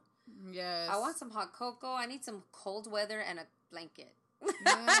rest, no? Yes. I want some hot cocoa. I need some cold weather and a blanket.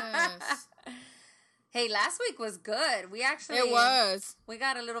 Yes. Hey, last week was good. We actually... It was. We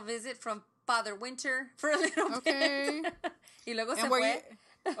got a little visit from Father Winter for a little bit. Y luego se fue.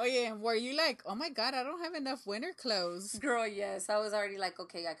 Oh, yeah. Were you like, oh, my God, I don't have enough winter clothes? Girl, yes. I was already like,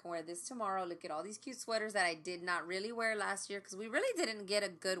 okay, I can wear this tomorrow. Look at all these cute sweaters that I did not really wear last year because we really didn't get a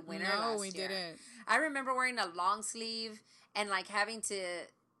good winter last year. No, we didn't. I remember wearing a long sleeve and, like, having to,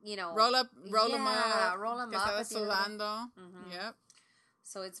 you know... Roll them up. Yeah, roll them up. Sudando. Yep.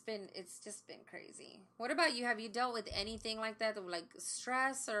 So it's just been crazy. What about you? Have you dealt with anything like that, like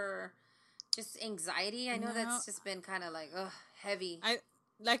stress or just anxiety? I know that's just been kind of like, heavy.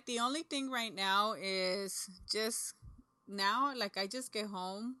 Like, the only thing right now is just now, like, I just get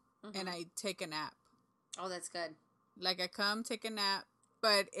home and I take a nap. Oh, that's good. Like, I come, take a nap.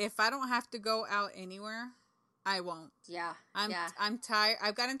 But if I don't have to go out anywhere, I won't. Yeah. I'm tired.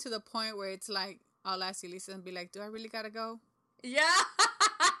 I've gotten to the point where it's like, I'll ask Elisa and be like, do I really gotta go? Yeah.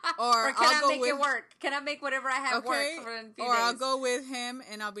 Or can I make it work? Can I make whatever I have work for a few days? I'll go with him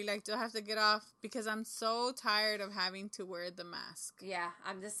and I'll be like, do I have to get off? Because I'm so tired of having to wear the mask. Yeah,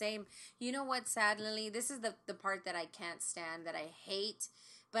 I'm the same. You know what, sadly, this is the part that I can't stand, that I hate,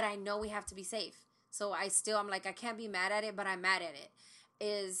 but I know we have to be safe. So I'm like, I can't be mad at it, but I'm mad at it.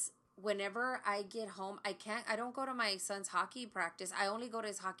 Is whenever I get home, I don't go to my son's hockey practice. I only go to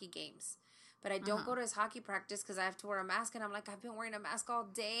his hockey games. But I don't go to his hockey practice because I have to wear a mask. And I'm like, I've been wearing a mask all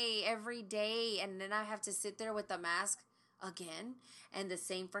day, every day. And then I have to sit there with the mask again. And the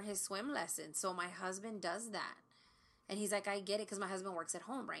same for his swim lesson. So my husband does that. And he's like, I get it because my husband works at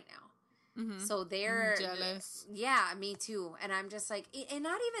home right now. Mm-hmm. So they're... jealous. Yeah, me too. And I'm just like... And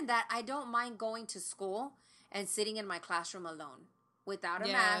not even that. I don't mind going to school and sitting in my classroom alone without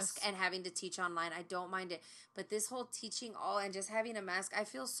a mask and having to teach online. I don't mind it. But this whole teaching and just having a mask, I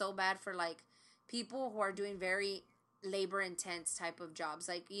feel so bad for like... people who are doing very labor-intense type of jobs,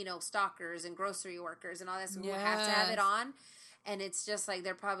 like, you know, stockers and grocery workers and all that, who have to have it on. And it's just like,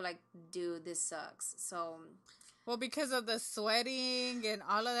 they're probably like, dude, this sucks. So... Well, because of the sweating and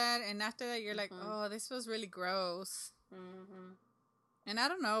all of that. And after that, you're like, oh, this was really gross. Mm-hmm. And I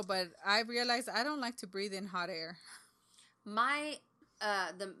don't know, but I realized I don't like to breathe in hot air.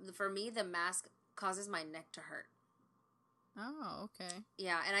 For me, the mask causes my neck to hurt. Oh, okay.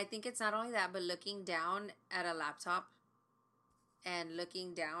 Yeah, and I think it's not only that, but looking down at a laptop and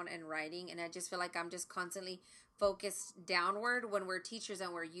looking down and writing, and I just feel like I'm just constantly focused downward when we're teachers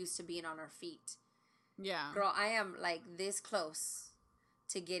and we're used to being on our feet. Yeah. Girl, I am like this close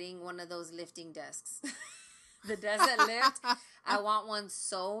to getting one of those lifting desks. The desk that lift, I want one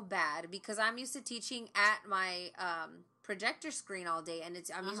so bad because I'm used to teaching at my projector screen all day, and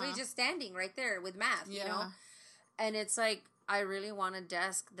I'm usually just standing right there with math, you know? And it's like, I really want a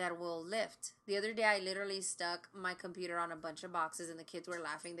desk that will lift. The other day, I literally stuck my computer on a bunch of boxes, and the kids were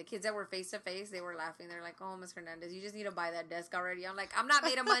laughing. The kids that were face-to-face, they were laughing. They're like, oh, Ms. Hernandez, you just need to buy that desk already. I'm like, I'm not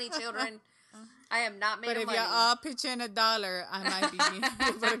made of money, children. I am not made of money. But if y'all all pitch in $1, I might be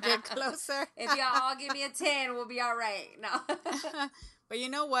able to get closer. If y'all all give me a 10, we'll be all right. No. But you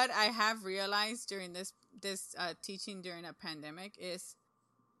know what I have realized during this teaching during a pandemic is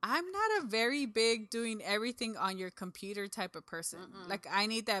I'm not a very big doing everything on your computer type of person. Mm-mm. Like, I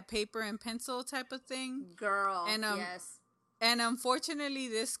need that paper and pencil type of thing. Girl, and, yes. And unfortunately,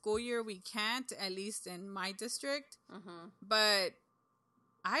 this school year, we can't, at least in my district. Mm-hmm. But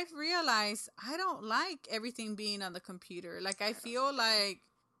I've realized I don't like everything being on the computer. Like, I feel like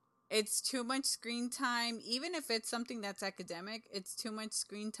it's too much screen time. Even if it's something that's academic, it's too much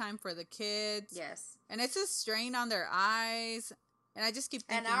screen time for the kids. Yes. And it's a strain on their eyes. And I just keep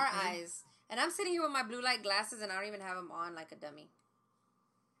thinking... And our eyes. And I'm sitting here with my blue light glasses, and I don't even have them on like a dummy.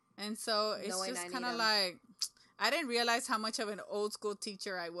 And so it's just kind of like... I didn't realize how much of an old school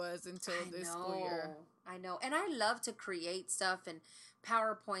teacher I was until this school year. I know. And I love to create stuff and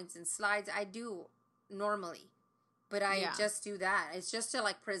PowerPoints and slides. I do normally. But I just do that. It's just to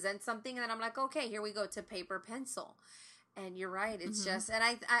like present something and then I'm like, okay, here we go to paper, pencil. And you're right. It's just, and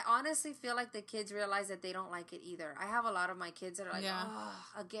I honestly feel like the kids realize that they don't like it either. I have a lot of my kids that are like, oh,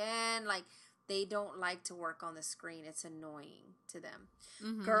 again, like they don't like to work on the screen. It's annoying to them.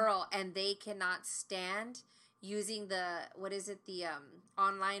 Girl, and they cannot stand using the, the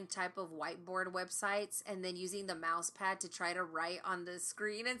online type of whiteboard websites and then using the mouse pad to try to write on the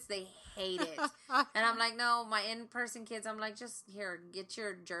screen. And they hate it. And I'm like, no, my in-person kids, I'm like, just here, get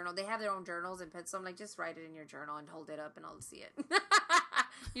your journal. They have their own journals and pencil. I'm like, just write it in your journal and hold it up and I'll see it.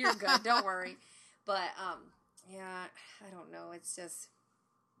 You're good. Don't worry. But, yeah, I don't know. It's just,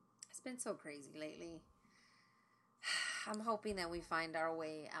 it's been so crazy lately. I'm hoping that we find our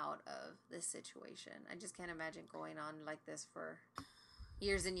way out of this situation. I just can't imagine going on like this for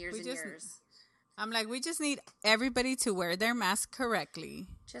years and years years. I'm like, we just need everybody to wear their mask correctly.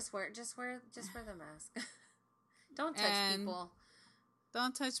 Just wear the mask. Don't touch people.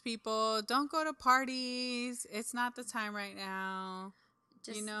 Don't touch people. Don't go to parties. It's not the time right now.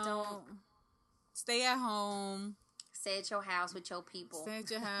 Just don't. Stay at home. Stay at your house with your people. Stay at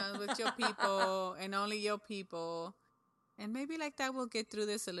your house with your people and only your people. And maybe like that we'll get through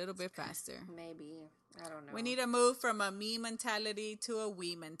this a little bit faster. Maybe. I don't know. We need to move from a me mentality to a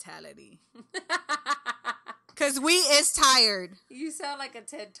we mentality. Because we is tired. You sound like a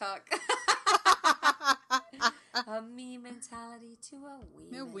TED Talk. A me mentality to a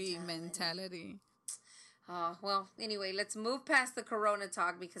we mentality. Well, anyway, let's move past the corona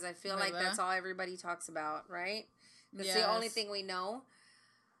talk because I feel like that's all everybody talks about, right? That's the only thing we know.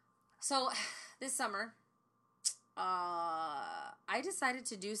 So, this summer, I decided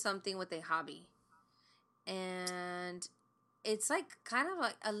to do something with a hobby. And it's like kind of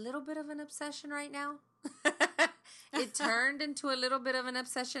like a little bit of an obsession right now. It turned into a little bit of an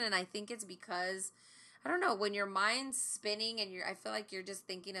obsession, and I think it's because, I don't know, when your mind's spinning and I feel like you're just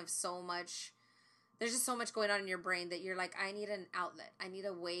thinking of so much. There's just so much going on in your brain that you're like, I need an outlet. I need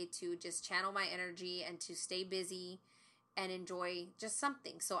a way to just channel my energy and to stay busy and enjoy just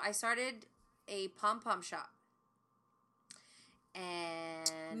something. So I started a pom-pom shop.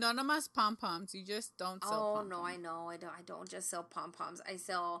 And no más pom-poms. You just don't sell pom-poms. No, I know. I don't just sell pom-poms. I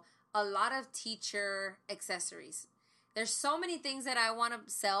sell a lot of teacher accessories. There's so many things that I want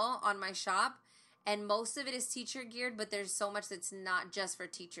to sell on my shop. And most of it is teacher geared, but there's so much that's not just for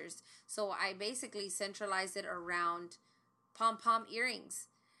teachers. So I basically centralized it around pom-pom earrings.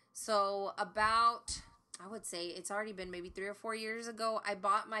 So about, I would say it's already been maybe 3 or 4 years ago, I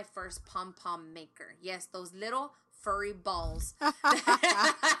bought my first pom-pom maker. Yes, those little furry balls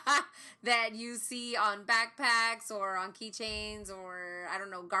that you see on backpacks or on keychains or, I don't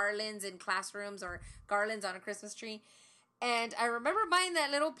know, garlands in classrooms or garlands on a Christmas tree. And I remember buying that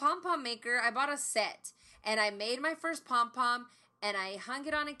little pom-pom maker. I bought a set. And I made my first pom-pom. And I hung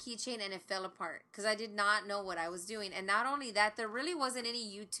it on a keychain and it fell apart. Because I did not know what I was doing. And not only that, there really wasn't any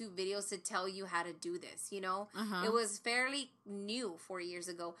YouTube videos to tell you how to do this, you know? It was fairly new 4 years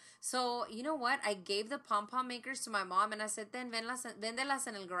ago. So, you know what? I gave the pom-pom makers to my mom. And I said, then vendelas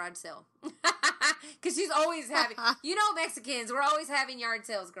en el garage sale. Because she's always having... You know Mexicans, we're always having yard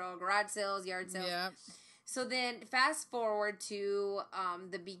sales, girl. Garage sales, yard sales. Yeah. So then fast forward to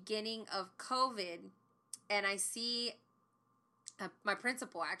the beginning of COVID, and I see my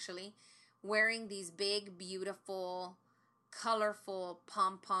principal actually wearing these big, beautiful, colorful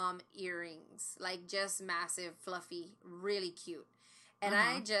pom-pom earrings, like just massive, fluffy, really cute. And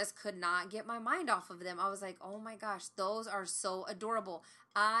I just could not get my mind off of them. I was like, oh my gosh, those are so adorable.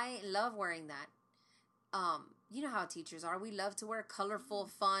 I love wearing that. You know how teachers are. We love to wear colorful,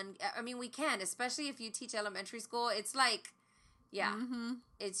 fun. I mean, we can, especially if you teach elementary school. It's like,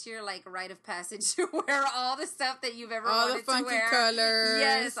 it's your like rite of passage to wear all the stuff that you've ever wanted to wear. All the funky colors.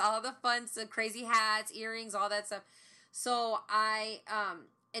 Yes, all the fun stuff, crazy hats, earrings, all that stuff. So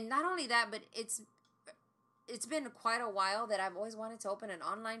and not only that, but it's been quite a while that I've always wanted to open an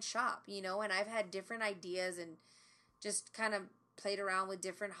online shop, you know, and I've had different ideas and just kind of played around with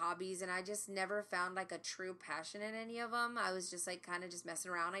different hobbies, and I just never found like a true passion in any of them. I was just like kind of just messing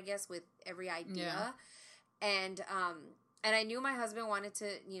around, I guess, with every idea. And I knew my husband wanted to,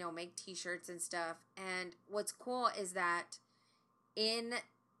 you know, make t-shirts and stuff. And what's cool is that in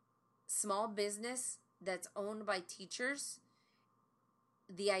small business that's owned by teachers,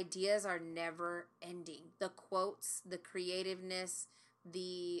 the ideas are never ending. The quotes, the creativeness,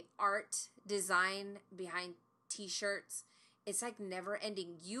 the art design behind t-shirts, it's like never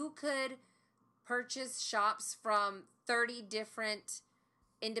ending. You could purchase shops from 30 different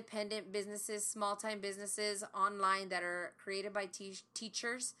independent businesses, small-time businesses online that are created by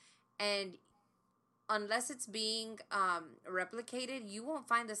teachers, and unless it's being replicated, you won't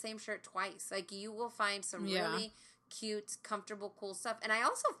find the same shirt twice. Like, you will find some really cute, comfortable, cool stuff. And I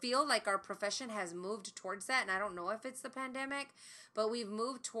also feel like our profession has moved towards that, and I don't know if it's the pandemic, but we've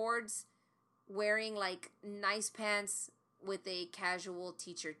moved towards wearing like nice pants with a casual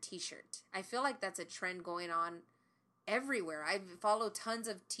teacher t-shirt. I feel like that's a trend going on everywhere. I follow tons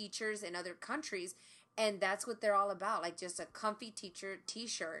of teachers in other countries, and that's what they're all about. Like, just a comfy teacher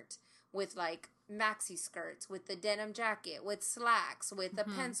t-shirt with like maxi skirts, with the denim jacket, with slacks, with a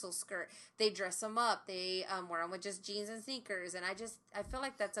pencil skirt. They dress them up. They wear them with just jeans and sneakers. And I feel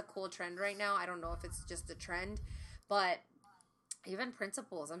like that's a cool trend right now. I don't know if it's just a trend, but even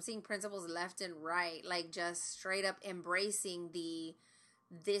principals, I'm seeing principals left and right, like just straight up embracing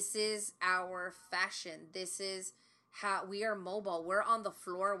this is our fashion. This is how we are mobile. We're on the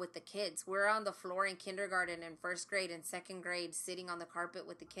floor with the kids. We're on the floor in kindergarten and first grade and second grade, sitting on the carpet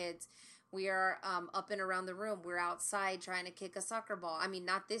with the kids. We are up and around the room. We're outside trying to kick a soccer ball. I mean,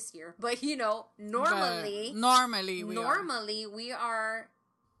 not this year, but normally we are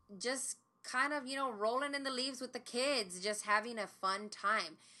just kind of, rolling in the leaves with the kids, just having a fun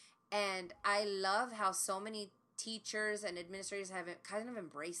time. And I love how so many teachers and administrators have kind of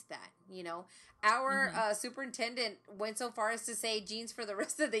embraced that. Our superintendent went so far as to say jeans for the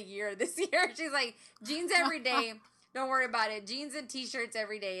rest of the year this year. She's like, jeans every day. Don't worry about it. Jeans and t-shirts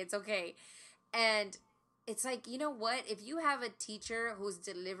every day. It's okay. And it's like, you know what? If you have a teacher who's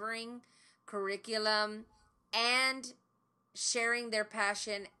delivering curriculum and sharing their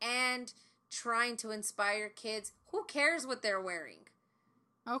passion and trying to inspire kids, who cares what they're wearing?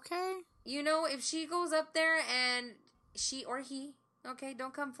 Okay. If she goes up there and she or he, okay,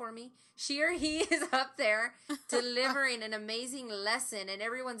 don't come for me, she or he is up there delivering an amazing lesson and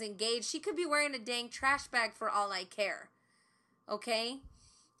everyone's engaged, she could be wearing a dang trash bag for all I care. Okay?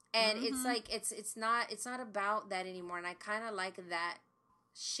 And it's like, it's not about that anymore. And I kind of like that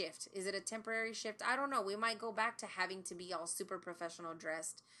shift. Is it a temporary shift? I don't know. We might go back to having to be all super professional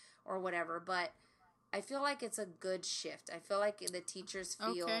dressed or whatever, but I feel like it's a good shift. I feel like the teachers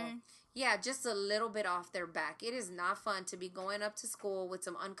feel, just a little bit off their back. It is not fun to be going up to school with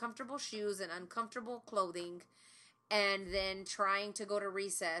some uncomfortable shoes and uncomfortable clothing and then trying to go to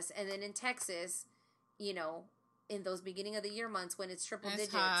recess. And then in Texas, in those beginning of the year months when it's triple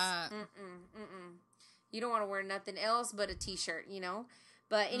digits, you don't want to wear nothing else but a t-shirt,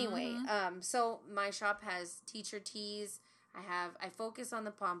 But anyway, so my shop has teacher tees. I focus on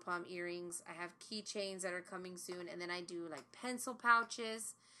the pom-pom earrings. I have keychains that are coming soon. And then I do like pencil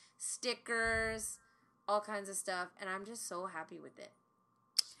pouches, stickers, all kinds of stuff. And I'm just so happy with it.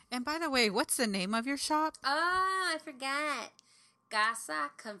 And by the way, what's the name of your shop? Oh, I forgot.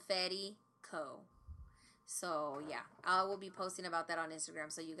 Casa Confetti Co. So, yeah, I will be posting about that on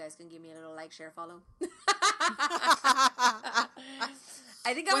Instagram so you guys can give me a little like, share, follow.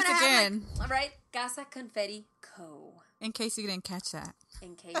 I think I'm going to have, right? Casa Confetti Co. In case you didn't catch that.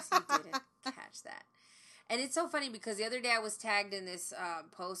 In case you didn't catch that. And it's so funny because the other day I was tagged in this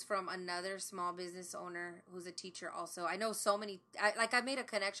post from another small business owner who's a teacher also. I know so many, I made a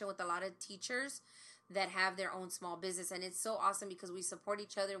connection with a lot of teachers that have their own small business. And it's so awesome because we support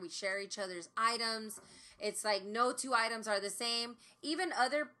each other. We share each other's items. It's like no two items are the same. Even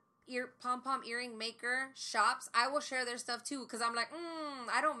other pom-pom earring maker shops, I will share their stuff too because I'm like,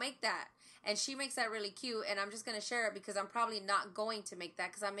 I don't make that. And she makes that really cute, and I'm just going to share it because I'm probably not going to make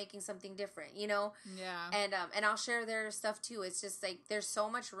that because I'm making something different, Yeah. And I'll share their stuff too. It's just like there's so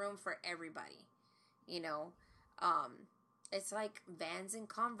much room for everybody, It's like Vans and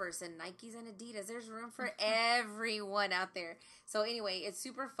Converse and Nikes and Adidas. There's room for everyone out there. So anyway, it's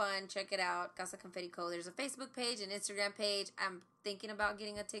super fun. Check it out, Casa Confetti Co. There's a Facebook page, an Instagram page. I'm thinking about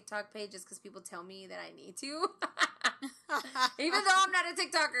getting a TikTok page just because people tell me that I need to. Even though I'm not a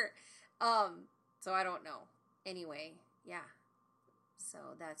TikToker. So I don't know. Anyway, yeah. So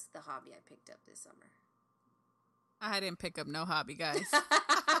that's the hobby I picked up this summer. I didn't pick up no hobby, guys.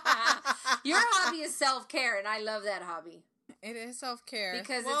 Your hobby is self-care, and I love that hobby. It is self-care.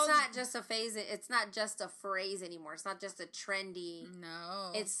 Because it's not just a phase. It's not just a phrase anymore. It's not just a trendy.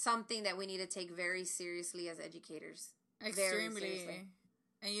 No. It's something that we need to take very seriously as educators. Extremely.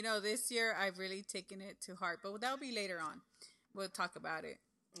 And this year I've really taken it to heart, but that'll be later on. We'll talk about it.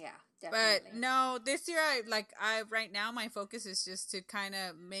 Yeah, definitely. But no, this year right now my focus is just to kind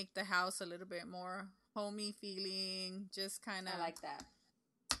of make the house a little bit more homey feeling. Just kind of. I like that.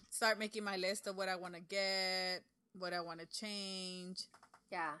 Start making my list of what I want to get, what I want to change.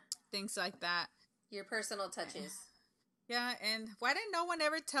 Yeah. things like that. Your personal touches. Yeah, and why didn't no one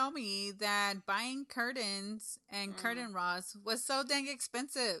ever tell me that buying curtains and curtain rods was so dang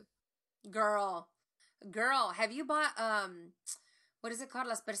expensive? Girl, have you bought what is it called?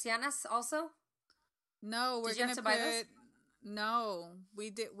 Las persianas also? No, we're gonna buy those? No, we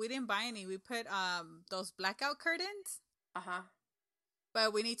didn't buy any. We put those blackout curtains. Uh-huh.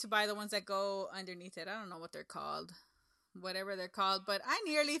 But we need to buy the ones that go underneath it. I don't know what they're called. Whatever they're called. But I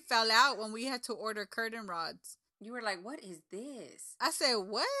nearly fell out when we had to order curtain rods. You were like, what is this? I said,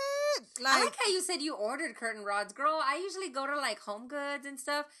 what? Like, I like how you said you ordered curtain rods. Girl, I usually go to like Home Goods and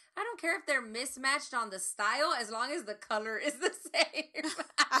stuff. I don't care if they're mismatched on the style as long as the color is the same.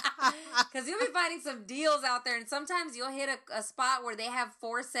 Because you'll be finding some deals out there. And sometimes you'll hit a spot where they have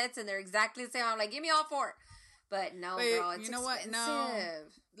 4 sets and they're exactly the same. I'm like, give me all 4. But no, girl, it's expensive. No.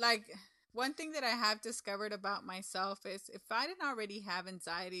 Like, one thing that I have discovered about myself is if I didn't already have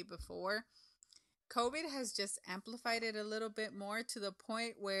anxiety before, COVID has just amplified it a little bit more to the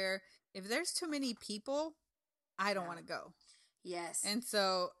point where if there's too many people, I don't want to go. Yes. And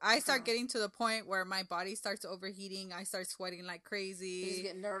so I start getting to the point where my body starts overheating. I start sweating like crazy. You just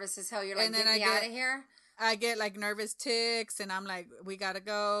get nervous as hell. You're like, get me out of here. I get like nervous tics and I'm like, we got to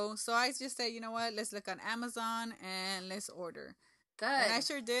go. So I just say, you know what? Let's look on Amazon and let's order. Good. And I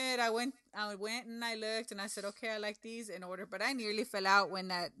sure did. I went and I looked and I said, okay, I like these and order. But I nearly fell out when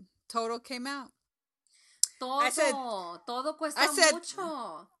that total came out. Todo cuesta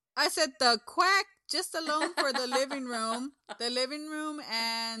mucho. I said the quack just alone for the living room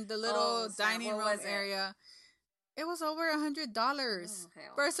and the little dining room area. It was over $100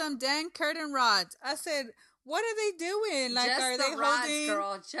 for some dang curtain rods. I said, what are they doing? Like, just are they rods, holding?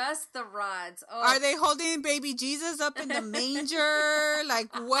 Girl, just the rods. Oh. Are they holding baby Jesus up in the manger?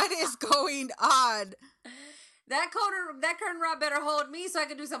 Like, what is going on? That curtain rod better hold me so I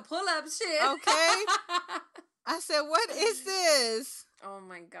can do some pull-ups, shit. Okay. I said, what is this? Oh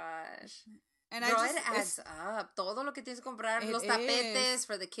my gosh. And girl, it adds up. Todo lo que tienes que comprar. Los tapetes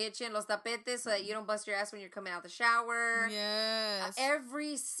for the kitchen. Los tapetes so that you don't bust your ass when you're coming out the shower. Yes.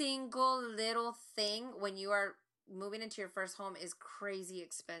 Every single little thing when you are moving into your first home is crazy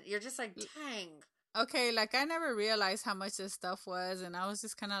expensive. You're just like, dang. Okay, like I never realized how much this stuff was. And I was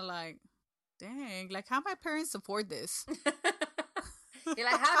just kind of like, dang, like how my parents afford this? You're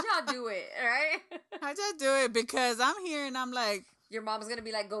like, how'd y'all do it, right? How'd y'all do it? Because I'm here and I'm like, your mom's going to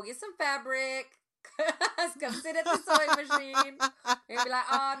be like, go get some fabric. Come sit at the sewing machine. You'll be like,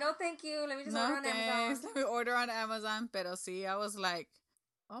 oh, no, thank you. Let me just order on Amazon. Let me order on Amazon. Pero sí, I was like,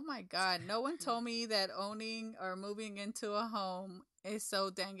 oh my God. No one told me that owning or moving into a home is so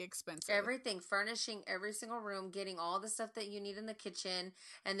dang expensive. Everything, furnishing every single room, getting all the stuff that you need in the kitchen.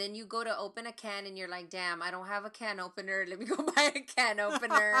 And then you go to open a can and you're like, damn, I don't have a can opener. Let me go buy a can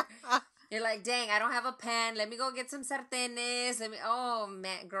opener. You're like, dang, I don't have a pan. Let me go get some sartenes. Oh,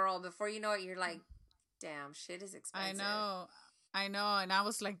 man, girl, before you know it, you're like, damn, shit is expensive. I know. And I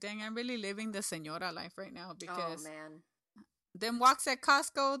was like, dang, I'm really living the señora life right now because man, them walks at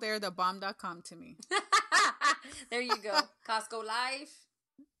Costco, they're the bomb.com to me. There you go. Costco life.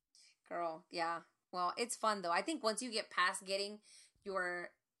 Girl, yeah. Well, it's fun, though. I think once you get past getting your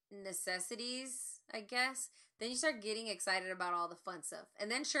necessities, I guess, then you start getting excited about all the fun stuff.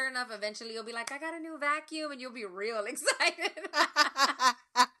 And then sure enough, eventually you'll be like, I got a new vacuum, and you'll be real excited.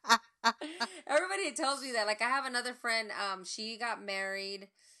 Everybody tells me that. Like, I have another friend, she got married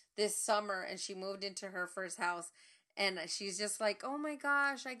this summer, and she moved into her first house. And she's just like, oh my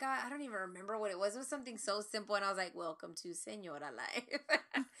gosh, I don't even remember what it was. It was something so simple. And I was like, welcome to Señora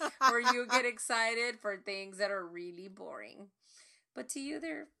Life. Where you get excited for things that are really boring. But to you,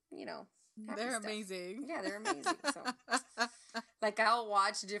 they're, they're amazing. Yeah, they're amazing. So, like, I'll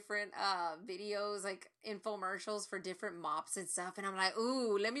watch different videos, like infomercials for different mops and stuff. And I'm like,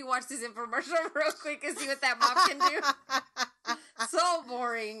 ooh, let me watch this infomercial real quick and see what that mop can do. So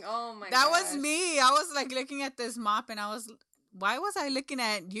boring. Oh my god. That was me. I was like looking at this mop and why was I looking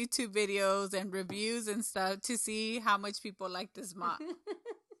at YouTube videos and reviews and stuff to see how much people like this mop?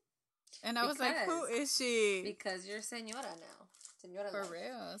 And I was like, who is she? Because you're señora now. Señora life. For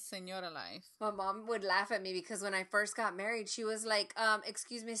real, señora life. My mom would laugh at me because when I first got married, she was like,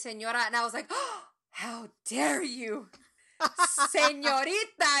 excuse me, señora. And I was like, oh, how dare you?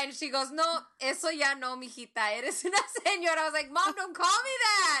 Señorita. And she goes, no, eso ya no, mijita. Eres una señora. I was like, Mom, don't call me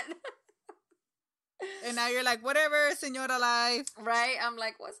that. And now you're like, whatever, señora life. Right? I'm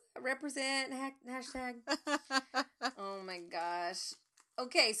like, what's that? Represent, hashtag. Oh my gosh.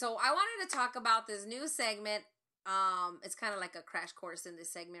 Okay, so I wanted to talk about this new segment. It's kind of like a crash course in this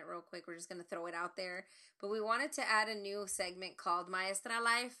segment real quick. We're just going to throw it out there. But we wanted to add a new segment called Maestra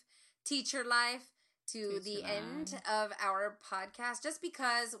Life. teacher life to the end of our podcast, just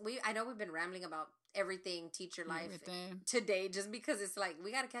because I know we've been rambling about everything teacher life today, just because it's like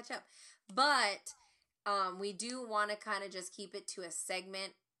we got to catch up. But we do want to kind of just keep it to a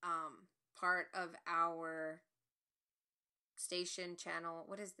segment part of our station channel.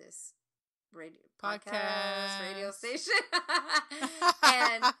 What is this? Podcast radio station.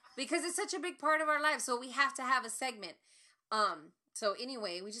 And because it's such a big part of our life, so we have to have a segment. So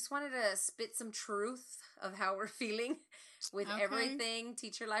anyway, we just wanted to spit some truth of how we're feeling with everything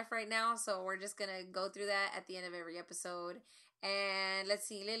teacher life right now. So we're just gonna go through that at the end of every episode. And let's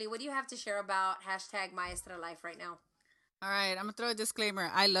see, Lily, what do you have to share about hashtag Maestra Life right now? All right, I'm gonna throw a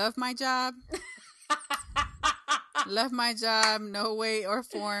disclaimer. I love my job. Love my job. No way or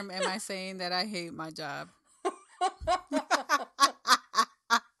form am I saying that I hate my job. We're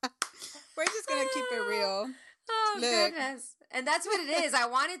just gonna keep it real. Oh, goodness. And that's what it is. I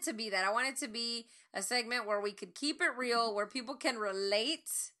want it to be that. I want it to be a segment where we could keep it real, where people can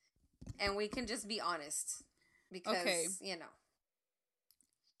relate, and we can just be honest. Because, you know.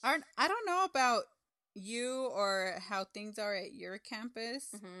 I don't know about you or how things are at your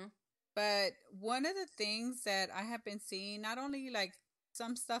campus, but one of the things that I have been seeing, not only like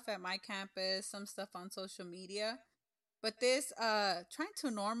some stuff at my campus, some stuff on social media, but this trying to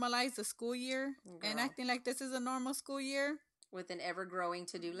normalize the school year and acting like this is a normal school year. With an ever-growing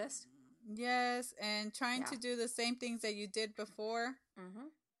to-do list? Yes, and trying to do the same things that you did before.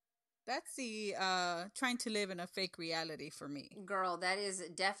 That's the trying to live in a fake reality for me. Girl, that is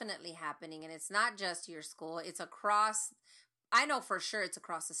definitely happening. And it's not just your school. It's across, I know for sure it's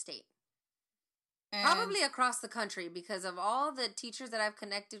across the state. And probably across the country, because of all the teachers that I've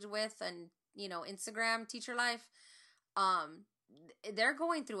connected with and, you know, Instagram teacher life. They're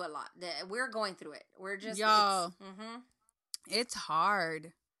going through a lot. We're going through it. We're just it's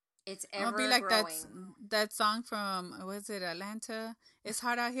hard. It's ever be like growing. That song from, was it Atlanta? It's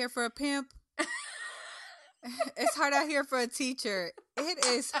hard out here for a pimp. It's hard out here for a teacher. It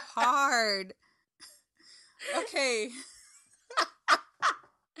is hard. Okay.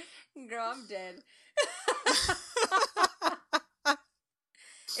 Girl, I'm dead.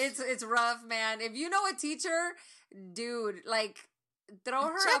 It's rough, man. If you know a teacher, dude, like, throw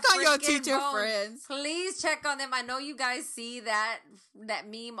her check on your teacher friends. Please check on them. I know you guys see that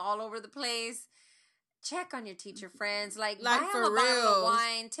meme all over the place. Check on your teacher friends. Like buy them a bottle of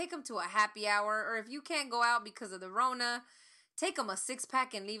wine. Take them to a happy hour. Or if you can't go out because of the Rona, take them a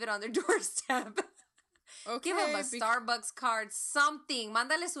 6-pack and leave it on their doorstep. Give them a Starbucks card. Something.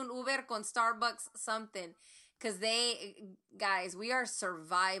 Mándales un Uber con Starbucks. Something. Because guys, we are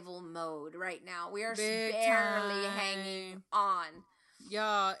survival mode right now. We are barely hanging on.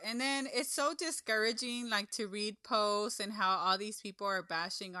 Yeah, and then it's so discouraging, like, to read posts and how all these people are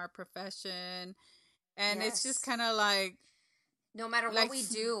bashing our profession. And it's just kind of like... No matter what we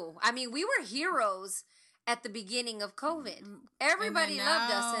do. I mean, we were heroes at the beginning of COVID. Everybody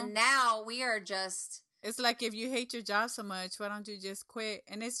loved us, and now we are just... It's like, if you hate your job so much, why don't you just quit?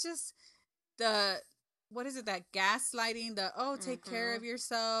 And it's just what is it, that gaslighting, take care of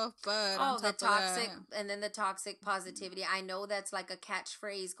yourself, but the toxic, and then the toxic positivity. I know that's like a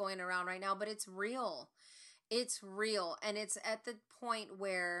catchphrase going around right now, but it's real. It's real. And it's at the point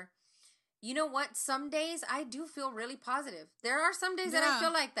where, you know what, some days I do feel really positive. There are some days that I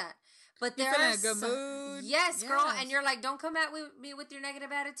feel like that. But there are in a good mood. Yes, girl. And you're like, don't come at me with your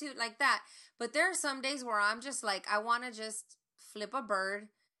negative attitude like that. But there are some days where I'm just like, I want to just flip a bird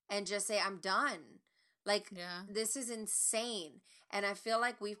and just say, I'm done. Like, this is insane. And I feel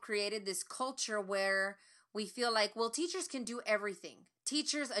like we've created this culture where we feel like, well, teachers can do everything.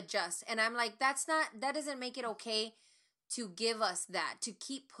 Teachers adjust. And I'm like, that doesn't make it okay to give us that, to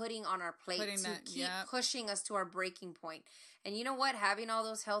keep putting on our plate, keep pushing us to our breaking point. And you know what? Having all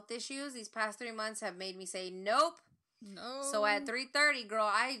those health issues these past 3 months have made me say, nope. No. So at 3:30,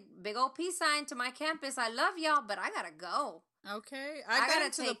 girl, big old peace sign to my campus. I love y'all, but I gotta go. Okay. I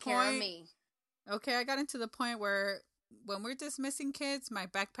gotta take care of me. Okay, I got into the point where when we're dismissing kids, my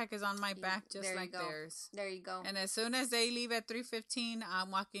backpack is on my back just like theirs. There you go. And as soon as they leave at 3:15,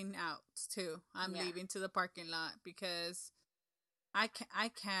 I'm walking out too. I'm leaving to the parking lot because I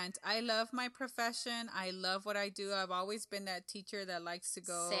can't. I love my profession. I love what I do. I've always been that teacher that likes to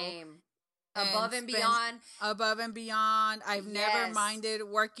go above and beyond. Above and beyond. I've never minded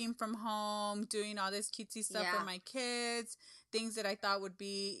working from home, doing all this cutesy stuff for my kids. Things that I thought would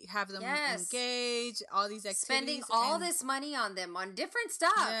have them engaged, all these activities. Spending all this money on them, on different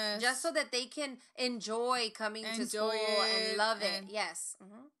stuff, just so that they can enjoy coming to school and love it. Yes.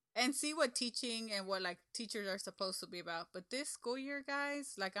 and see what teaching and what like teachers are supposed to be about. But this school year,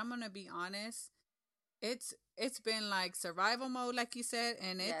 guys, like I'm gonna be honest, it's been like survival mode, like you said,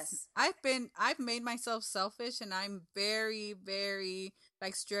 and Yes. I've made myself selfish, and I'm very, very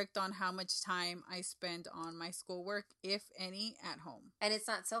like strict on how much time I spend on my schoolwork, if any, at home. And it's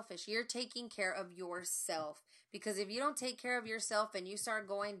not selfish. You're taking care of yourself. Because if you don't take care of yourself and you start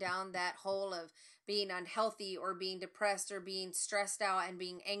going down that hole of being unhealthy or being depressed or being stressed out and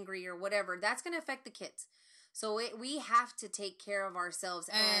being angry or whatever, that's going to affect the kids. So we have to take care of ourselves.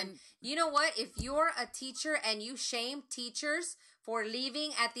 And you know what? If you're a teacher and you shame teachers for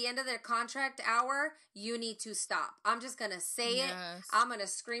leaving at the end of their contract hour, you need to stop. I'm just going to say it. I'm going to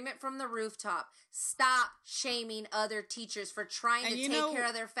scream it from the rooftop. Stop shaming other teachers for trying to take care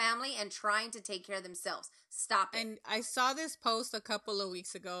of their family and trying to take care of themselves. Stop it. And I saw this post a couple of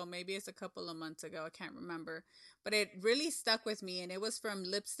weeks ago. Maybe it's a couple of months ago. I can't remember. But it really stuck with me, and it was from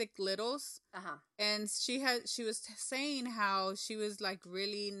Lipstick Littles. And she was saying how she was like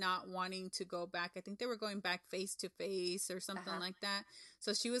really not wanting to go back. I think they were going back face to face or something like that.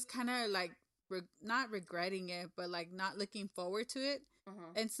 So she was kind of like not regretting it, but like not looking forward to it.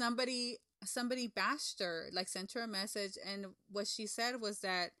 And somebody bashed her, like sent her a message, and what she said was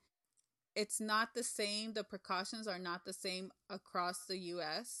that it's not the same. The precautions are not the same across the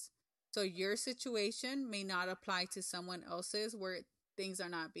U.S. So your situation may not apply to someone else's where things are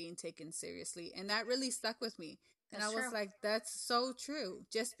not being taken seriously. And that really stuck with me. And I was like, that's so true.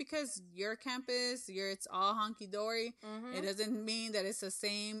 Just because your campus, it's all honky-dory, it doesn't mean that it's the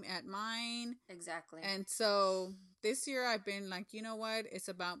same at mine. Exactly. And so this year I've been like, you know what? It's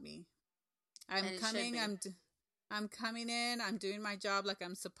about me. I'm coming in, I'm doing my job like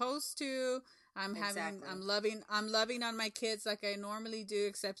I'm supposed to. I'm loving on my kids like I normally do,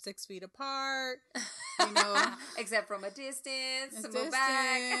 except 6 feet apart, you know, except from a distance.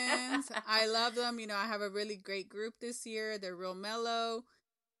 Back. I love them. You know, I have a really great group this year. They're real mellow,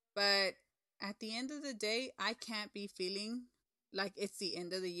 but at the end of the day, I can't be feeling like it's the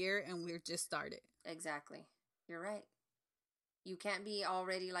end of the year and we're just started. Exactly. You're right. You can't be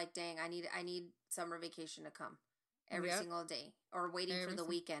already like, dang, I need summer vacation to come every single day or waiting for the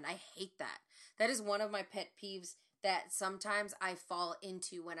weekend. I hate that. That is one of my pet peeves that sometimes I fall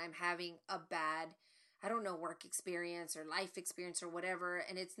into when I'm having a bad, I don't know, work experience or life experience or whatever.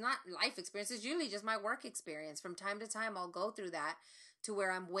 And it's not life experience. It's usually just my work experience. From time to time, I'll go through that to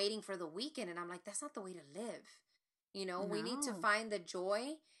where I'm waiting for the weekend. And I'm like, that's not the way to live. You know, we need to find the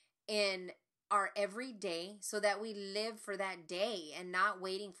joy in our everyday so that we live for that day and not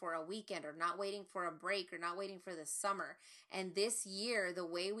waiting for a weekend or not waiting for a break or not waiting for the summer. And this year, the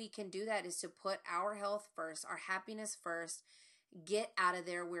way we can do that is to put our health first, our happiness first, get out of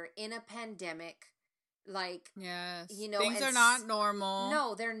there. We're in a pandemic. Like, yes, you know, things are not normal.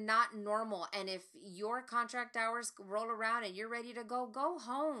 No, they're not normal. And if your contract hours roll around and you're ready to go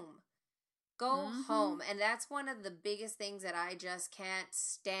home. Go home. And that's one of the biggest things that I just can't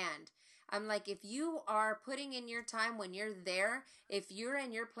stand. I'm like, if you are putting in your time when you're there, if you're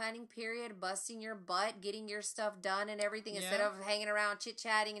in your planning period, busting your butt, getting your stuff done and everything, instead of hanging around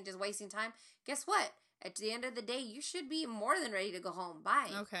chit-chatting and just wasting time, guess what? At the end of the day, you should be more than ready to go home. Bye.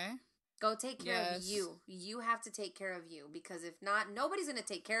 Okay. Go take care of you. You have to take care of you, because if not, nobody's going to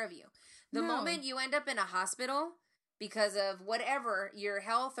take care of you. The moment you end up in a hospital because of whatever, your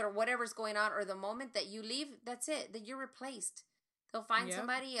health or whatever's going on, or the moment that you leave, that's it. That you're replaced. They'll find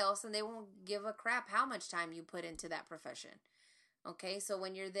somebody else and they won't give a crap how much time you put into that profession. Okay, so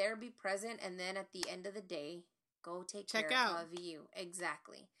when you're there, be present, and then at the end of the day, go take care of you.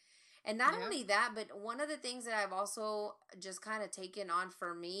 Exactly. And not only that, but one of the things that I've also just kind of taken on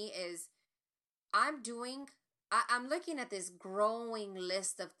for me is I'm looking at this growing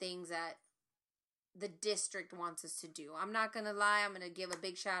list of things that the district wants us to do. I'm not going to lie. I'm going to give a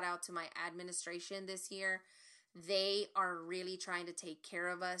big shout out to my administration this year. They are really trying to take care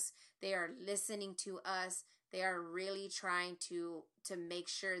of us. They are listening to us. They are really trying to make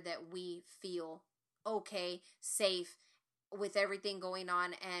sure that we feel okay, safe with everything going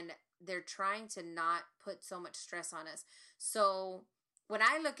on. And they're trying to not put so much stress on us. So when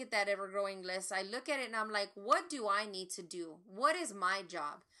I look at that ever-growing list, I look at it and I'm like, what do I need to do? What is my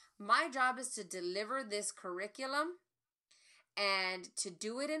job? My job is to deliver this curriculum and to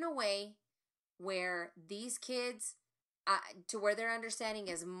do it in a way where these kids, to where they're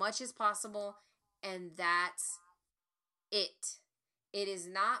understanding as much as possible, and that's it. It is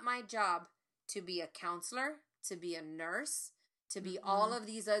not my job to be a counselor, to be a nurse, to be all of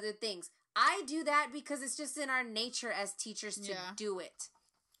these other things. I do that because it's just in our nature as teachers to do it.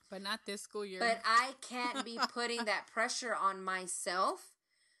 But not this school year. But I can't be putting that pressure on myself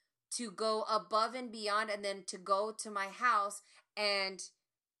to go above and beyond, and then to go to my house and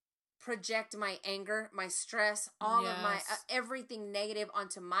project my anger, my stress, all of my everything negative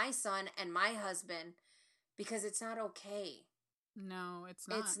onto my son and my husband, because it's not okay. No, it's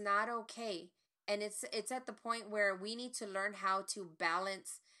not. It's not okay. And it's at the point where we need to learn how to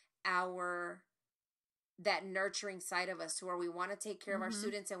balance our that nurturing side of us, where we want to take care of our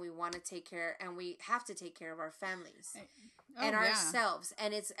students, and we want to take care, and we have to take care of our families and ourselves.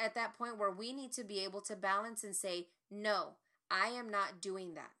 And it's at that point where we need to be able to balance and say, no, I am not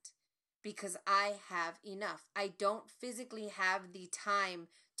doing that because I have enough. I don't physically have the time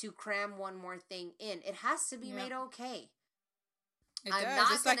to cram one more thing in. It has to be made okay. I'm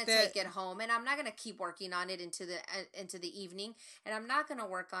not going to take it home, and I'm not going to keep working on it into the evening, and I'm not going to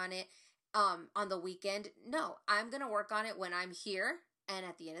work on it on the weekend. No, I'm going to work on it when I'm here, and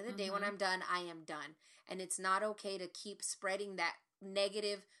at the end of the day, when I'm done, I am done. And it's not okay to keep spreading that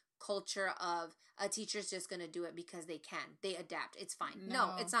negative culture of a teacher's just going to do it because they can. They adapt. It's fine.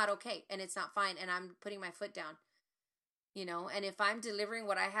 No, it's not okay, and it's not fine, and I'm putting my foot down. You know, and if I'm delivering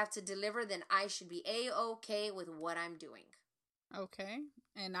what I have to deliver, then I should be A-okay with what I'm doing. Okay.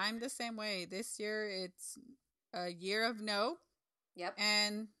 And I'm the same way. This year, it's a year of no. Yep.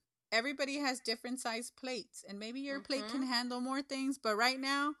 And everybody has different size plates. And maybe your plate can handle more things. But right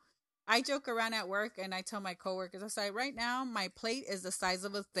now, I joke around at work and I tell my coworkers, I say, right now, my plate is the size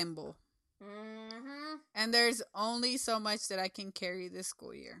of a thimble. And there's only so much that I can carry this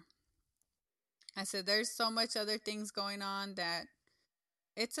school year. I said, there's so much other things going on that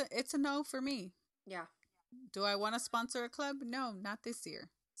it's a no for me. Yeah. Do I want to sponsor a club? No, not this year.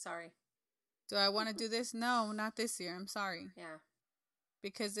 Sorry. Do I want to do this? No, not this year. I'm sorry. Yeah.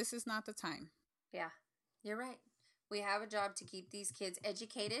 Because this is not the time. Yeah. You're right. We have a job to keep these kids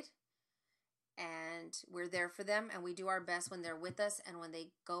educated, and we're there for them, and we do our best when they're with us, and when they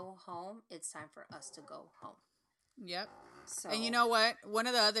go home, it's time for us to go home. Yep. So. And you know what? One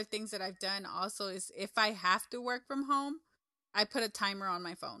of the other things that I've done also is if I have to work from home, I put a timer on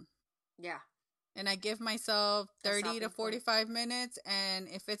my phone. Yeah. And I give myself 30 to 45 minutes. And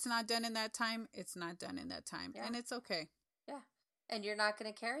if it's not done in that time, it's not done in that time. Yeah. And it's okay. Yeah. And you're not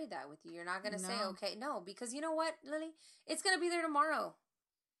going to carry that with you. You're not going to say, okay, no. Because you know what, Lily? It's going to be there tomorrow.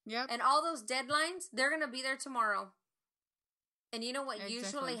 Yep. And all those deadlines, they're going to be there tomorrow. And you know what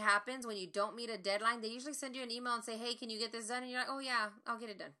usually happens when you don't meet a deadline? They usually send you an email and say, hey, can you get this done? And you're like, oh, yeah, I'll get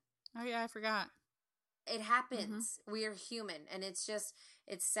it done. Oh, yeah, I forgot. It happens. We are human. And it's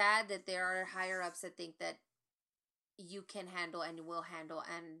sad that there are higher ups that think that you can handle and will handle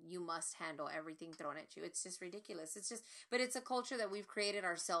and you must handle everything thrown at you. It's just ridiculous. But it's a culture that we've created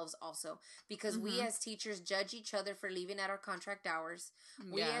ourselves also, because we as teachers judge each other for leaving at our contract hours.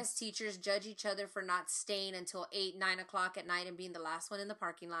 We as teachers judge each other for not staying until 8, 9 o'clock at night and being the last one in the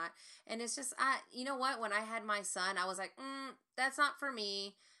parking lot. And it's just, you know what? When I had my son, I was like, that's not for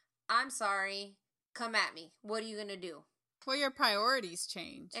me. I'm sorry. Come at me. What are you going to do? Well, your priorities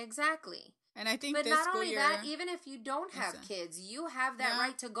change. Exactly. And I think but not only that, even if you don't have kids, you have that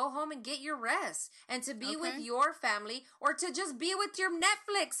right to go home and get your rest and to be with your family, or to just be with your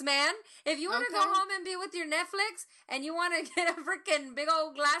Netflix, man. If you want to go home and be with your Netflix and you want to get a freaking big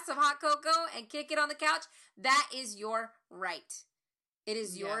old glass of hot cocoa and kick it on the couch, that is your right. It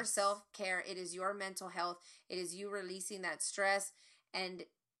is your self-care. It is your mental health. It is you releasing that stress. And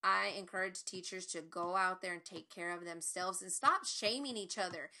I encourage teachers to go out there and take care of themselves and stop shaming each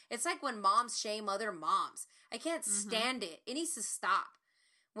other. It's like when moms shame other moms. I can't stand it. It needs to stop.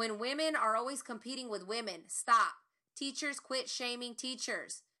 When women are always competing with women, stop. Teachers, quit shaming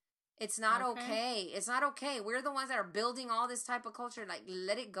teachers. It's not okay. It's not okay. We're the ones that are building all this type of culture. Like,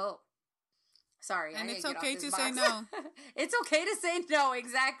 let it go. Sorry. And it's okay to say no. It's okay to say no,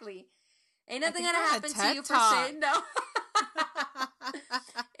 exactly. Ain't nothing going to happen to you for saying no.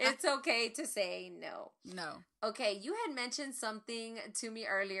 It's okay to say no. No. Okay, you had mentioned something to me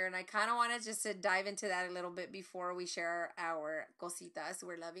earlier, and I kind of wanted just to dive into that a little bit before we share our cositas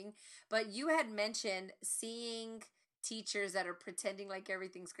we're loving. But you had mentioned seeing teachers that are pretending like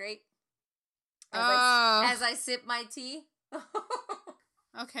everything's great. As I sip my tea.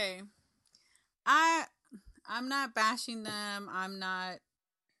 Okay. I'm not bashing them. I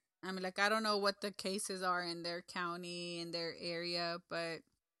don't know what the cases are in their county, in their area, but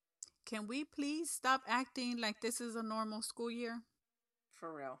can we please stop acting like this is a normal school year?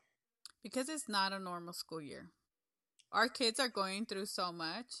 For real. Because it's not a normal school year. Our kids are going through so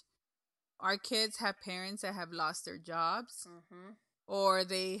much. Our kids have parents that have lost their jobs, or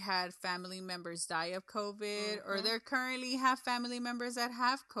they had family members die of COVID, or they currently have family members that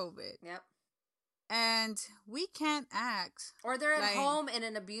have COVID. Yep. And we can't act. Or they're at home in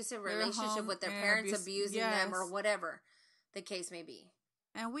an abusive relationship with their parents abusing them or whatever the case may be.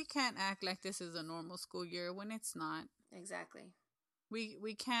 And we can't act like this is a normal school year when it's not. Exactly.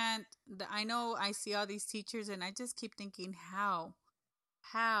 We can't. I know I see all these teachers and I just keep thinking, how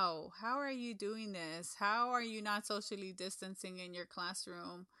are you doing this? How are you not socially distancing in your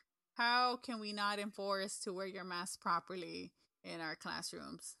classroom? How can we not enforce to wear your mask properly in our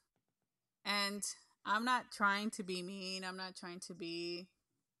classrooms? And I'm not trying to be mean. I'm not trying to be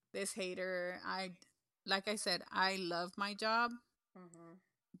this hater. Like I said, I love my job,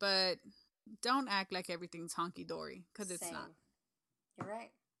 but don't act like everything's honky-dory, because it's not. You're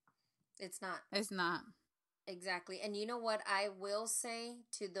right. It's not. It's not. Exactly. And you know what I will say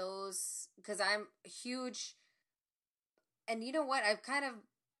to those, because I'm huge, and you know what, I've kind of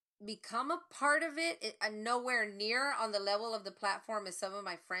become a part of it. I'm nowhere near on the level of the platform as some of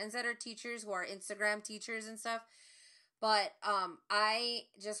my friends that are teachers, who are Instagram teachers and stuff. But I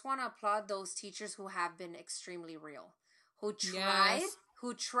just want to applaud those teachers who have been extremely real, who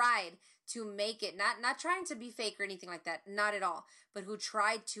tried to make it, not trying to be fake or anything like that, not at all, but who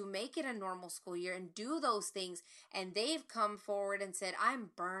tried to make it a normal school year and do those things. And they've come forward and said, I'm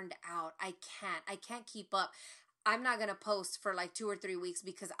burned out. I can't keep up. I'm not going to post for like 2 or 3 weeks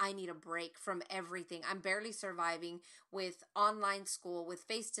because I need a break from everything. I'm barely surviving with online school, with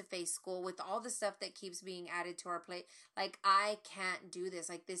face-to-face school, with all the stuff that keeps being added to our plate. Like, I can't do this.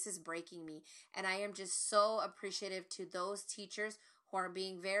 Like, this is breaking me. And I am just so appreciative to those teachers who are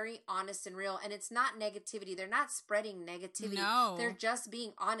being very honest and real. And it's not negativity. They're not spreading negativity. No. They're just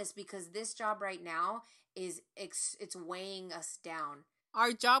being honest, because this job right now it's weighing us down.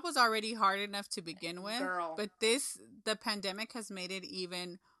 Our job was already hard enough to begin with, but the pandemic has made it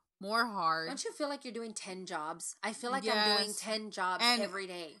even more hard. Don't you feel like you're doing 10 jobs? I feel like I'm doing 10 jobs every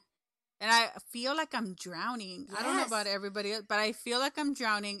day. And I feel like I'm drowning. Yes. I don't know about everybody else, but I feel like I'm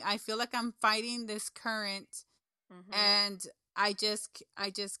drowning. I feel like I'm fighting this current, and I just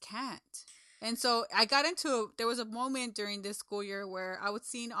can't. And so there was a moment during this school year where I was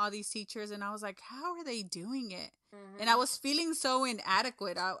seeing all these teachers and I was like, how are they doing it? And I was feeling so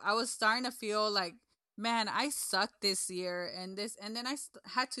inadequate. I was starting to feel like, man, I sucked this year and then I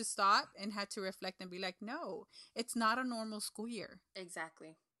had to stop and had to reflect and be like, no, it's not a normal school year.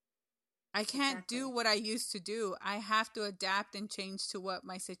 Exactly. I can't do what I used to do. I have to adapt and change to what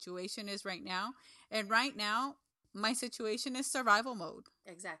my situation is right now. And right now, my situation is survival mode.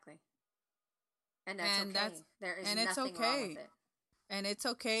 Exactly. And that's there is nothing wrong with it. And it's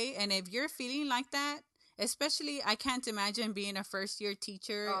okay. And if you're feeling like that, especially, I can't imagine being a first-year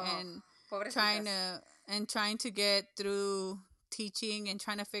teacher and trying to get through teaching and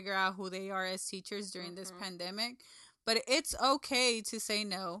trying to figure out who they are as teachers during this pandemic. But it's okay to say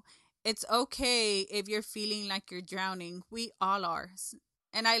no. It's okay if you're feeling like you're drowning. We all are.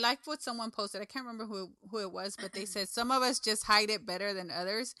 And I liked what someone posted. I can't remember who it was, but they said some of us just hide it better than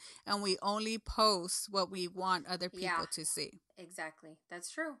others, and we only post what we want other people to see. Exactly.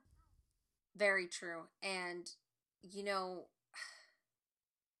 That's true. Very true. And, you know,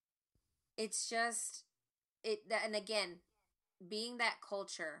 it's just, and again, being that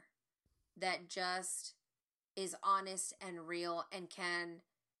culture that just is honest and real and can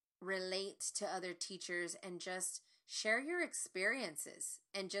relate to other teachers and just share your experiences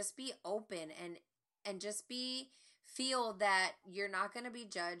and just be open and just feel that you're not going to be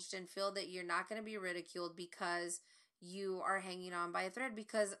judged and feel that you're not going to be ridiculed because you are hanging on by a thread,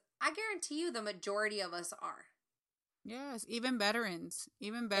 because I guarantee you the majority of us are. Yes, even veterans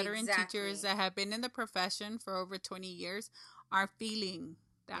teachers that have been in the profession for over 20 years are feeling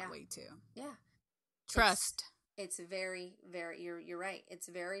that way too. Yeah. Trust. It's very, very, you're right. It's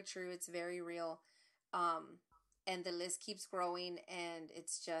very true. It's very real. And the list keeps growing, and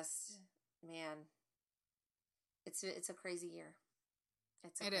it's just, man, it's a crazy year.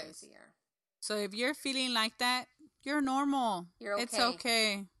 It's a crazy year. So if you're feeling like that, you're normal. You're okay. It's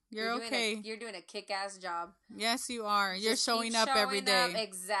okay. You're okay. You're doing a kick-ass job. Yes, you are. You're showing up every day.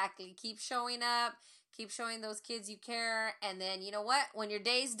 Exactly. Keep showing up. Keep showing those kids you care. And then, you know what? When your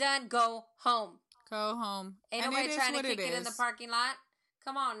day's done, go home. Go home. Ain't nobody trying to kick it in the parking lot.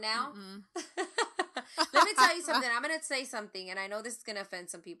 Come on now. Let me tell you something. I'm going to say something, and I know this is going to offend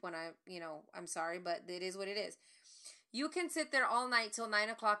some people, and I'm sorry, but it is what it is. You can sit there all night till 9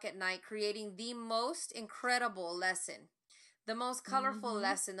 o'clock at night creating the most incredible lesson, the most colorful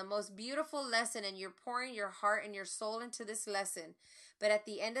lesson, the most beautiful lesson, and you're pouring your heart and your soul into this lesson. But at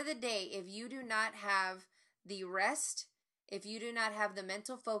the end of the day, if you do not have the rest, if you do not have the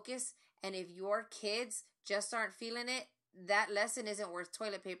mental focus, and if your kids just aren't feeling it, that lesson isn't worth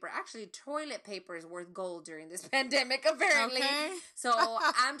toilet paper. Actually, toilet paper is worth gold during this pandemic, apparently. Okay. So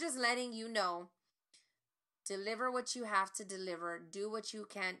I'm just letting you know. Deliver what you have to deliver. Do what you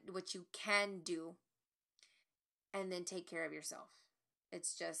can do. And then take care of yourself.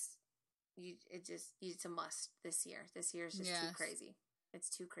 It's just, it's a must this year. This year is just too crazy. It's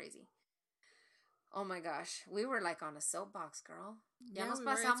too crazy. Oh my gosh. We were like on a soapbox, girl. Ya nos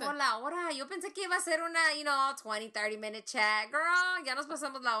pasamos la hora. Yo pensé que iba a ser una, 20, 30-minute chat. Girl, ya nos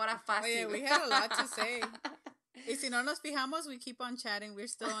pasamos la hora fácil. Oh yeah, we had a lot to say. Y si no nos fijamos, we keep on chatting. We're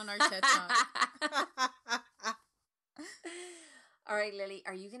still on our chat talk. All right, Lily,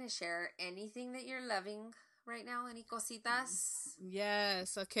 are you going to share anything that you're loving right now? Any cositas?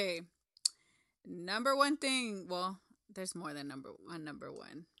 Yes, okay. Number one thing, well, there's more than number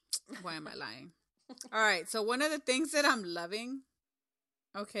one. Why am I lying? All right, so one of the things that I'm loving,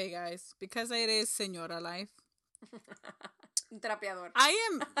 okay, guys, because it is Señora Life. Trapeador.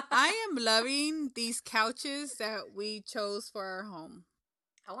 I am loving these couches that we chose for our home.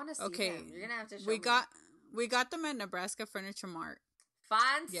 I want to see them. You're gonna have to show me. We got them at Nebraska Furniture Mart.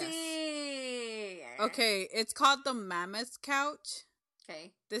 Fancy. Yes. Okay, it's called the Mammoth Couch.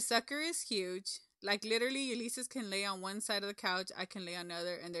 Okay. The sucker is huge. Like literally, Ulysses can lay on one side of the couch. I can lay on the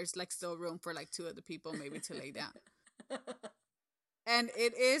other, and there's like still room for like two other people maybe to lay down. And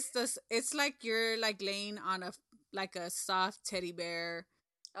it is this. It's like you're like laying on a soft teddy bear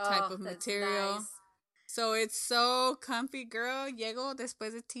type of material. Nice. So it's so comfy, girl. Llego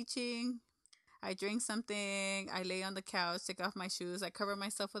después de teaching. I drink something. I lay on the couch, take off my shoes. I cover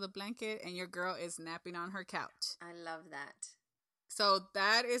myself with a blanket, and your girl is napping on her couch. I love that. So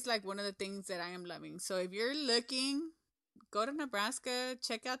that is like one of the things that I am loving. So if you're looking, go to Nebraska,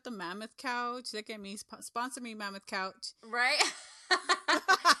 check out the Mammoth Couch. Look at me, sponsor me, Mammoth Couch. Right?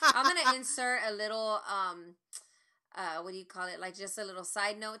 I'm going to insert a little, what do you call it? Like just a little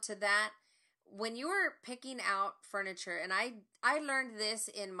side note to that. When you were picking out furniture, and I learned this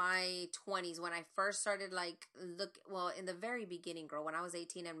in my 20s when I first started in the very beginning, girl, when I was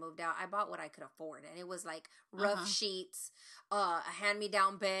 18 and moved out, I bought what I could afford. And it was like rough sheets, a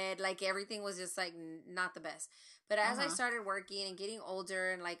hand-me-down bed, like everything was just like not the best. But as I started working and getting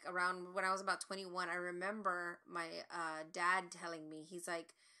older and like around when I was about 21, I remember my dad telling me, he's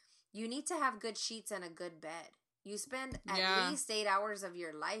like, you need to have good sheets and a good bed. You spend at least 8 hours of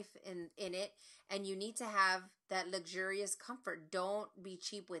your life in it, and you need to have that luxurious comfort. Don't be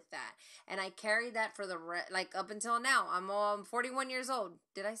cheap with that. And I carried that for up until now. I'm 41 years old.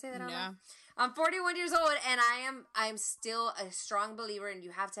 Did I say that out loud? I'm 41 years old, and I'm still a strong believer in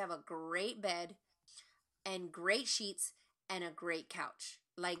you have to have a great bed and great sheets and a great couch.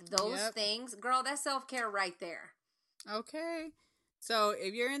 Like those things, girl, that's self-care right there. Okay. So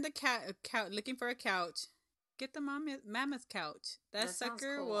if you're in the looking for a couch, get the Mammoth Couch. That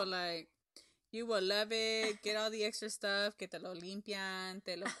sucker cool. Will you will love it. Get all the extra stuff. Que te lo limpian,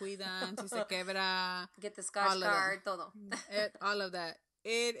 te lo cuidan, si se quebra. Get the Scotch guard, todo. All of that.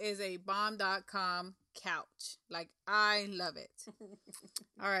 It is a bomb.com couch. Like, I love it.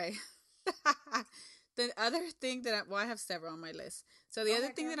 All right. The other thing I have several on my list. So the other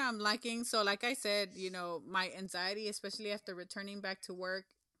thing that I'm liking, so like I said, my anxiety, especially after returning back to work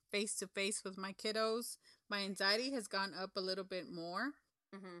face to face with my kiddos, my anxiety has gone up a little bit more.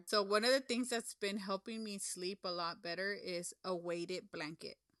 Mm-hmm. So one of the things that's been helping me sleep a lot better is a weighted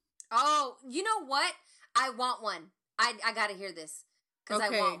blanket. Oh, you know what? I want one. I got to hear this because I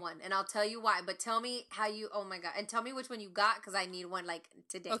want one, and I'll tell you why. But tell me how you, oh my God. And tell me which one you got because I need one like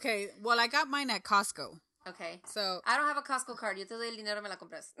today. Okay, well, I got mine at Costco. Okay. So I don't have a Costco card. Yo te doy el dinero, me la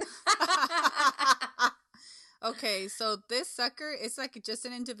compras. Okay, so this sucker, it's like just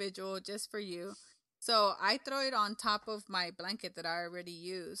an individual, just for you. So I throw it on top of my blanket that I already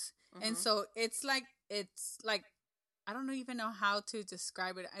use. Mm-hmm. And so it's like, I don't even know how to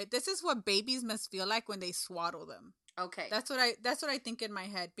describe it. This is what babies must feel like when they swaddle them. Okay. That's what I think in my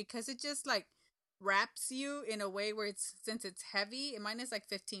head, because it just like wraps you in a way where since it's heavy, and mine is like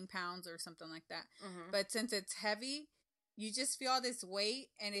 15 pounds or something like that. Mm-hmm. But since it's heavy, you just feel this weight,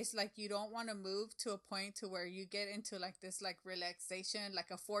 and it's like you don't want to move to a point to where you get into like this like relaxation,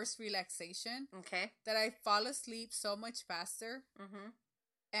 like a forced relaxation. Okay. That I fall asleep so much faster. Mm-hmm.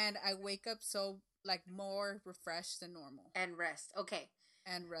 And I wake up so like more refreshed than normal. And rest. Okay.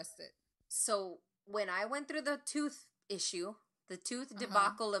 And rested. So when I went through the tooth issue, the tooth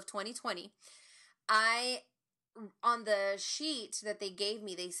debacle of 2020, on the sheet that they gave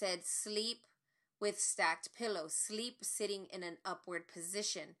me, they said sleep with stacked pillows, sleep sitting in an upward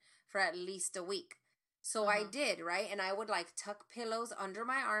position for at least a week. So I did, right? And I would like tuck pillows under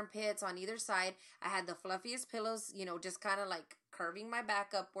my armpits on either side. I had the fluffiest pillows, you know, just kind of like curving my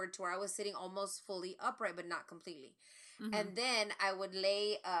back upward to where I was sitting almost fully upright, but not completely. Mm-hmm. And then I would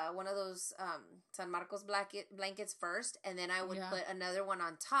lay one of those San Marcos blankets first, and then I would put another one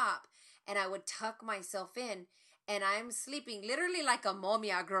on top, and I would tuck myself in. And I'm sleeping literally like a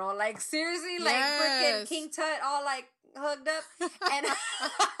momia, girl. Like, seriously, like freaking King Tut all like hugged up. And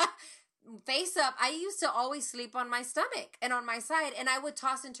face up, I used to always sleep on my stomach and on my side, and I would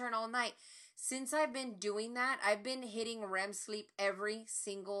toss and turn all night. Since I've been doing that, I've been hitting REM sleep every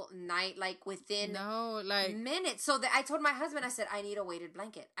single night, like within minutes. So I told my husband, I said, I need a weighted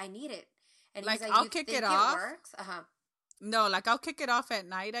blanket. I need it. And like, he's like, I'll kick it off. Works? No, like I'll kick it off at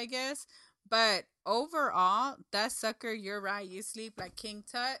night, I guess. But overall, that sucker, you're right. You sleep like King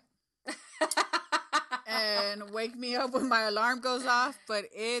Tut. And wake me up when my alarm goes off, but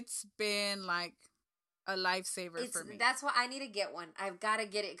it's been like a lifesaver for me. That's why I need to get one. I've got to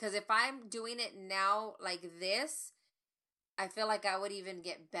get it, because if I'm doing it now like this, I feel like I would even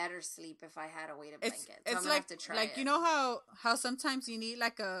get better sleep if I had a weighted blanket. So it's I'm gonna have to try it. You know how sometimes you need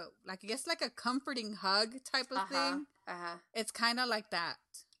like I guess like a comforting hug type of thing. It's kind of like that.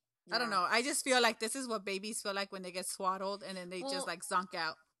 Yeah. I don't know. I just feel like this is what babies feel like when they get swaddled and then they just like zonk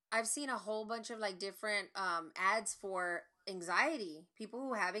out. I've seen a whole bunch of like different ads for anxiety, people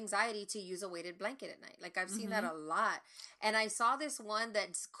who have anxiety to use a weighted blanket at night. Like I've seen that a lot. And I saw this one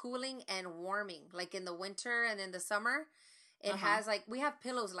that's cooling and warming, like in the winter and in the summer. It has like, we have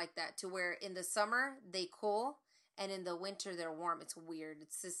pillows like that to where in the summer they cool and in the winter they're warm. It's weird.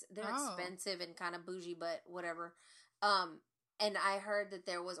 It's just, they're expensive and kind of bougie, but whatever. And I heard that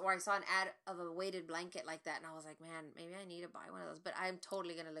I saw an ad of a weighted blanket like that. And I was like, man, maybe I need to buy one of those. But I'm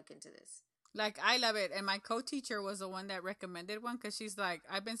totally going to look into this. Like, I love it. And my co-teacher was the one that recommended one, because she's like,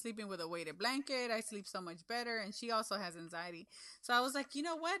 I've been sleeping with a weighted blanket. I sleep so much better. And she also has anxiety. So I was like, you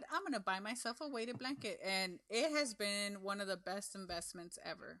know what? I'm going to buy myself a weighted blanket. And it has been one of the best investments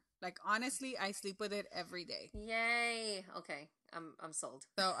ever. Like, honestly, I sleep with it every day. Yay. Okay. I'm sold.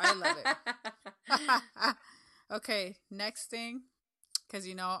 So I love it. Okay, next thing, because,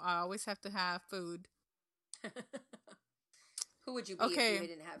 you know, I always have to have food. Who would you be if you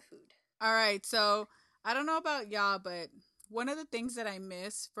didn't have food? All right, so I don't know about y'all, but one of the things that I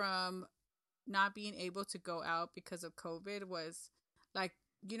miss from not being able to go out because of COVID was, like,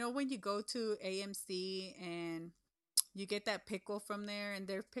 you know, when you go to AMC and you get that pickle from there, and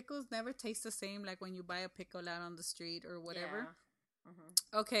their pickles never taste the same like when you buy a pickle out on the street or whatever. Yeah.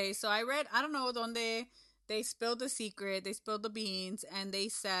 Mm-hmm. Okay, so I don't know, donde... They spilled the secret, they spilled the beans, and they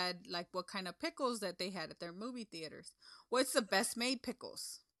said, like, what kind of pickles that they had at their movie theaters. What's the best made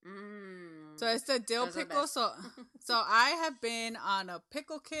pickles? So it's the dill pickle. So I have been on a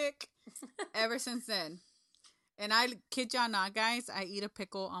pickle kick ever since then. And I kid y'all not, guys, I eat a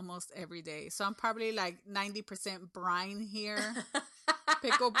pickle almost every day. So I'm probably like 90% brine here.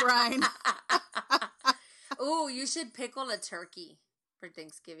 Pickle brine. Ooh, you should pickle a turkey for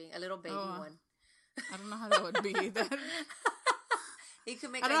Thanksgiving. A little baby one. I don't know how that would be either. You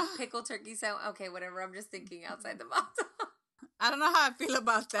could make like pickle turkey sandwich. Okay, whatever. I'm just thinking outside the box. I don't know how I feel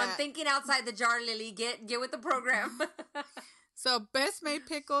about that. I'm thinking outside the jar, Lily. Get with the program. So best made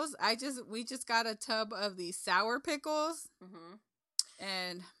pickles. We just got a tub of these sour pickles. Mm-hmm.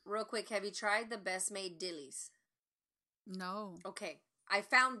 And real quick, have you tried the best made dillies? No. Okay, I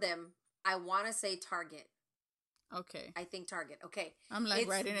found them. I want to say Target. Okay. I think Target. Okay. I'm like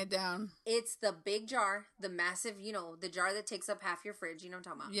writing it down. It's the big jar, the massive, you know, the jar that takes up half your fridge. You know what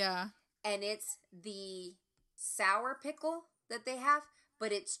I'm talking about? Yeah. And it's the sour pickle that they have,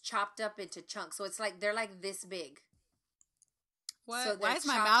 but it's chopped up into chunks. So it's like, they're like this big. What? So why is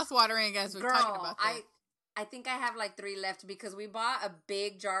my mouth watering as we're talking about that? I think I have like 3 left because we bought a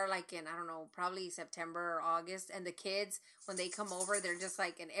big jar like in, I don't know, probably September or August. And the kids, when they come over, they're just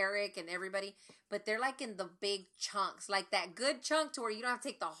like, and Eric and everybody, but they're like in the big chunks, like that good chunk to where you don't have to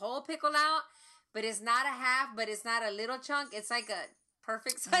take the whole pickle out, but it's not a half, but it's not a little chunk. It's like a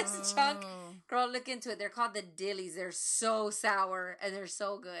perfect size chunk. Girl, look into it. They're called the dillies. They're so sour and they're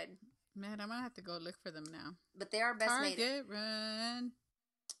so good. Man, I'm gonna have to go look for them now. But they are best made. Target run.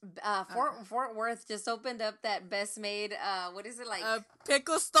 Fort Worth just opened up that best made what is it, like a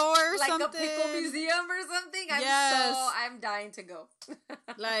pickle store or like something? A pickle museum or something. I'm dying to go.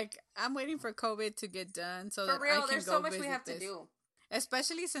 Like, I'm waiting for COVID to get done so for that real, I can there's go so much visit we have this. to do.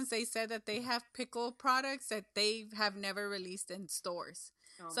 Especially since they said that they have pickle products that they have never released in stores.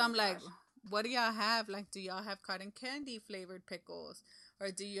 So I'm like, what do y'all have? Like, do y'all have cotton candy flavored pickles? Or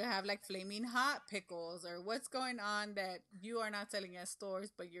do you have like flaming hot pickles? Or what's going on that you are not selling at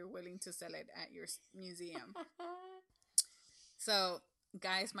stores, but you're willing to sell it at your museum? So,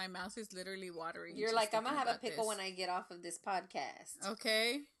 guys, my mouth is literally watering. You're like, I'm going to have a pickle when I get off of this podcast.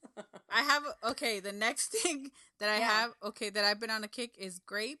 Okay. The next thing that I have, that I've been on a kick is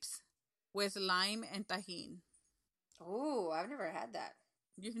grapes with lime and tajin. Oh, I've never had that.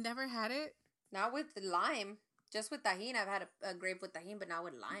 You've never had it? Not with the lime. Just with tajin. I've had a grape with tajin, but not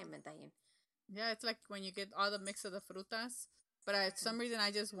with lime and tajin. Yeah, it's like when you get all the mix of the frutas. But for some reason,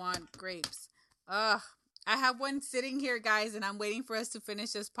 I just want grapes. Ugh. I have one sitting here, guys, and I'm waiting for us to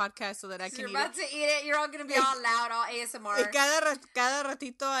finish this podcast so that I can eat it. You're about to eat it. You're all going to be all loud, all ASMR. Cada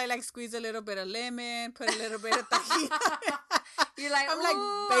ratito, I like squeeze a little bit of lemon, put a little bit of tajin. You're like, I'm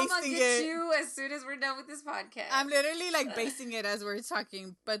going to get you as soon as we're done with this podcast. I'm literally like basting it as we're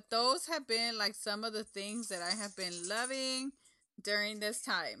talking. But those have been like some of the things that I have been loving during this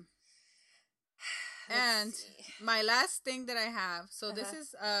time. And my last thing that I have, this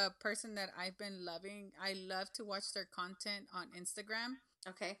is a person that I've been loving. I love to watch their content on Instagram.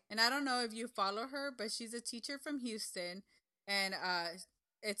 Okay. And I don't know if you follow her, but she's a teacher from Houston. And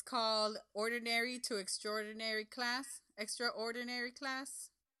it's called Ordinary to Extraordinary Class. Extraordinary Class.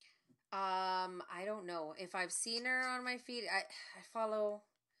 I don't know. If I've seen her on my feed, I follow.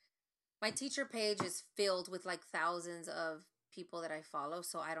 My teacher page is filled with like thousands of people that I follow,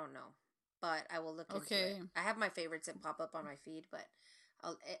 so I don't know. But I will look into it. I have my favorites that pop up on my feed, but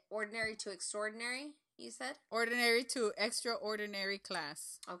Ordinary to Extraordinary, you said? Ordinary to Extraordinary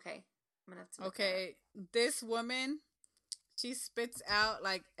Class. Okay. I'm going to have to look that up. This woman, she spits out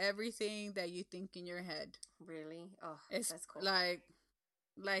like everything that you think in your head. Really? Oh, that's cool.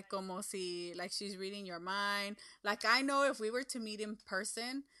 Like como si, like she's reading your mind. Like I know if we were to meet in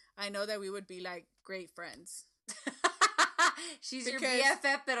person, I know that we would be like great friends. She's your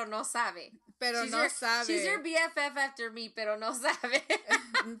BFF, pero no sabe. Sabe. She's your BFF after me, pero no sabe.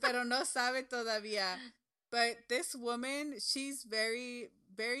 Pero no sabe todavía. But this woman, she's very,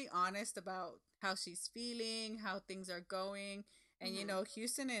 very honest about how she's feeling, how things are going. And, you know,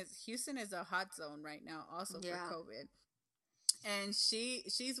 Houston is a hot zone right now also for COVID. And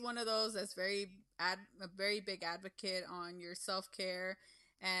she's one of those that's a very big advocate on your self-care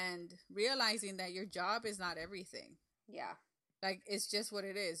and realizing that your job is not everything. Yeah. Like, it's just what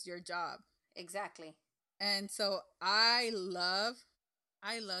it is, your job. Exactly. And so I love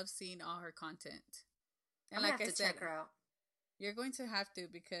seeing all her content. And I'm like I said, check her out. You're going to have to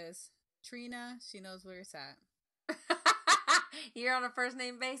because Trina, she knows where it's at. You're on a first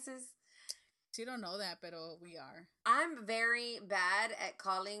name basis? She don't know that, but we are. I'm very bad at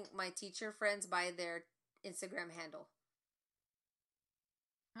calling my teacher friends by their Instagram handle.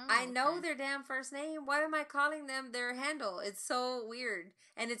 Oh, I know their damn first name. Why am I calling them their handle? It's so weird.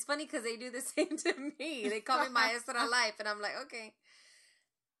 And it's funny because they do the same to me. They call me Maestra Life. And I'm like, okay.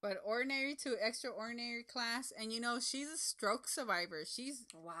 But Ordinary to Extraordinary Class. And, you know, she's a stroke survivor.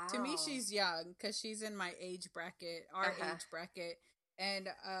 To me, she's young because she's in my age bracket, our age bracket. And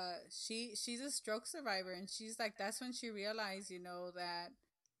she's a stroke survivor. And she's like, that's when she realized, you know,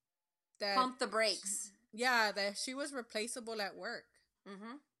 that pump the brakes. That she was replaceable at work.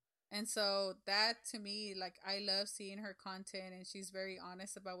 Mm-hmm. And so that to me, like, I love seeing her content and she's very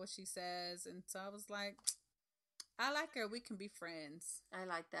honest about what she says. And so I was like, I like her. We can be friends. I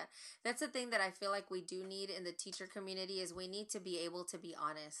like that. That's the thing that I feel like we do need in the teacher community is we need to be able to be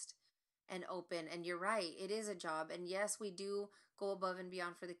honest and open. And you're right. It is a job. And yes, we do go above and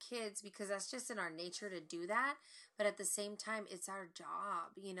beyond for the kids because that's just in our nature to do that. But at the same time, it's our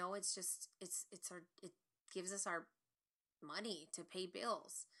job. You know, it's just, it gives us our money to pay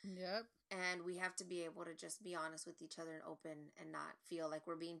bills. Yep. And we have to be able to just be honest with each other and open and not feel like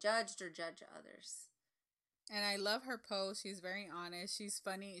we're being judged or judge others. And I love her post. She's very honest. She's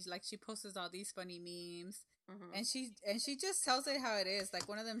funny. Like she posts all these funny memes. Mm-hmm. And she just tells it how it is. Like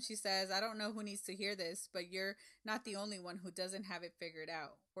one of them, she says, I don't know who needs to hear this, but you're not the only one who doesn't have it figured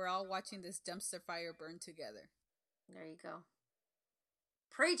out. We're all watching this dumpster fire burn together. There you go.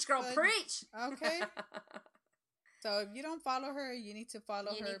 Preach, girl, preach. Okay. So if you don't follow her, you need to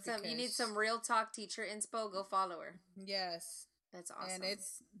follow her. You need some real talk teacher inspo. Go follow her. Yes, that's awesome. And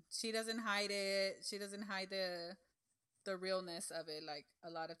she doesn't hide it. She doesn't hide the realness of it, like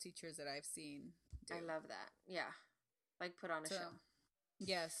a lot of teachers that I've seen do. I love that. Yeah, like put on a show.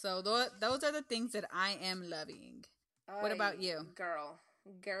 Yeah. So those are the things that I am loving. What about you, girl?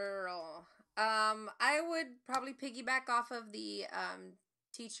 I would probably piggyback off of the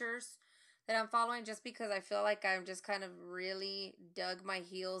teachers that I'm following just because I feel like I'm just kind of really dug my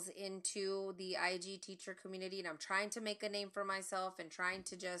heels into the IG teacher community, and I'm trying to make a name for myself and trying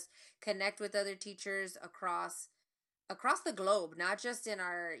to just connect with other teachers across the globe, not just in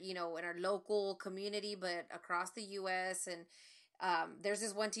our, in our local community, but across the US. And there's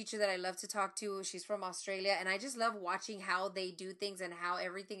this one teacher that I love to talk to. She's from Australia, and I just love watching how they do things and how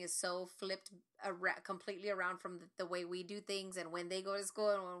everything is so flipped completely around from the way we do things, and when they go to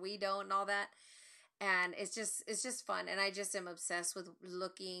school and when we don't, and all that. And it's just fun, and I just am obsessed with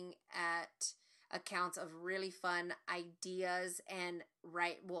looking at accounts of really fun ideas. And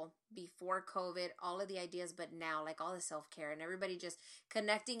before COVID, all of the ideas, but now, like, all the self-care and everybody just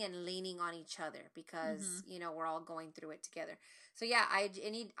connecting and leaning on each other because we're all going through it together. So yeah,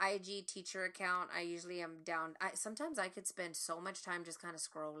 any IG teacher account, I usually am down. Sometimes I could spend so much time just kind of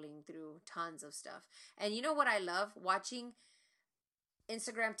scrolling through tons of stuff. And you know what I love? Watching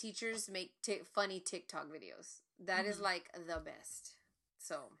Instagram teachers make funny TikTok videos. That is like the best.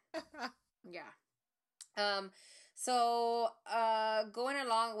 So yeah. Going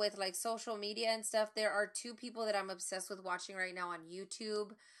along with like social media and stuff, there are two people that I'm obsessed with watching right now on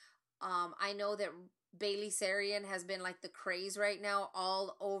YouTube. I know that Bailey Sarian has been like the craze right now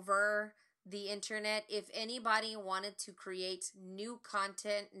all over the internet. If anybody wanted to create new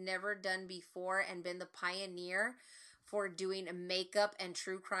content never done before and been the pioneer for doing makeup and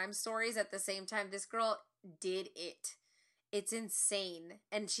true crime stories at the same time, this girl did it. It's insane.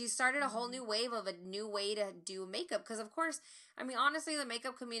 And she started a whole new wave of a new way to do makeup. Because, of course, I mean, honestly, the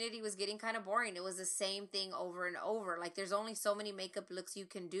makeup community was getting kind of boring. It was the same thing over and over. Like, there's only so many makeup looks you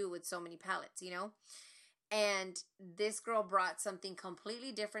can do with so many palettes, And this girl brought something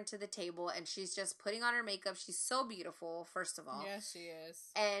completely different to the table. And she's just putting on her makeup. She's so beautiful, first of all. Yes, she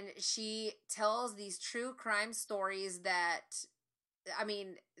is. And she tells these true crime stories that, I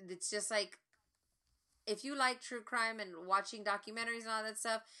mean, it's just like, if you like true crime and watching documentaries and all that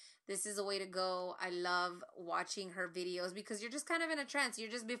stuff, this is a way to go. I love watching her videos because you're just kind of in a trance.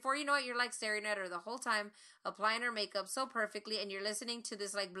 You're just, before you know it, you're like staring at her the whole time, applying her makeup so perfectly, and you're listening to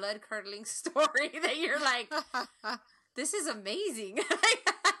this like blood-curdling story that you're like, this is amazing.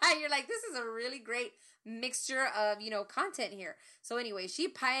 You're like, this is a really great mixture of, content here. So anyway, she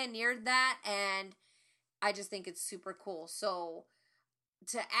pioneered that, and I just think it's super cool. So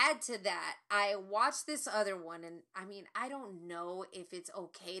to add to that, I watched this other one, and I mean, I don't know if it's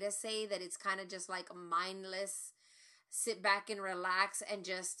okay to say that it's kind of just like mindless, sit back and relax and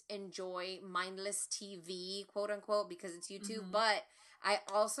just enjoy mindless TV, quote unquote, because it's YouTube. But I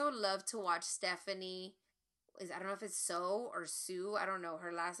also love to watch Stephanie. I don't know if it's So or Sue. I don't know.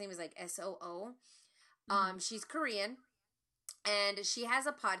 Her last name is like SOO. She's Korean. And she has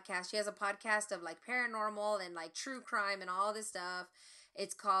a podcast. She has a podcast of like paranormal and like true crime and all this stuff.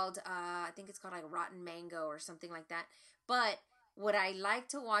 It's called, I think it's called like Rotten Mango or something like that. But what I like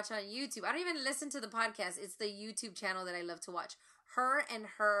to watch on YouTube, I don't even listen to the podcast. It's the YouTube channel that I love to watch. Her and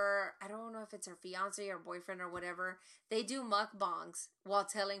her, I don't know if it's her fiance or boyfriend or whatever, they do mukbangs while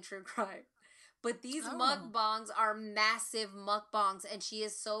telling true crime. But these mukbangs are massive mukbangs, and she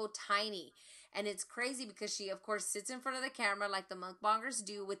is so tiny. And it's crazy because she, of course, sits in front of the camera like the mukbangers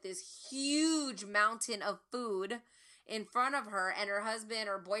do with this huge mountain of food in front of her, and her husband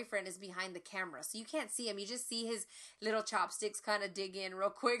or boyfriend is behind the camera. So you can't see him. You just see his little chopsticks kind of dig in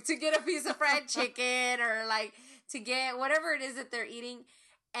real quick to get a piece of fried chicken or like to get whatever it is that they're eating.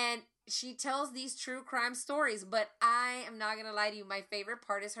 And she tells these true crime stories, but I am not going to lie to you. My favorite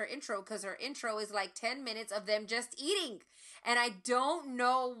part is her intro, because her intro is like 10 minutes of them just eating. And I don't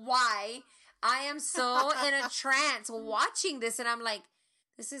know why I am so in a trance watching this. And I'm like,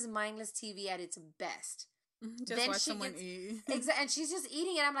 this is mindless TV at its best. Just then watch someone eat. And she's just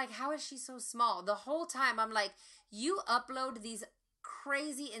eating it. I'm like, how is she so small? The whole time I'm like, you upload these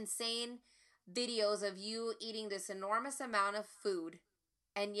crazy, insane videos of you eating this enormous amount of food,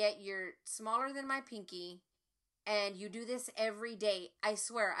 and yet you're smaller than my pinky, and you do this every day. I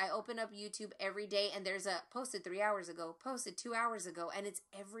swear, I open up YouTube every day, and there's a posted 3 hours ago, posted 2 hours ago, and it's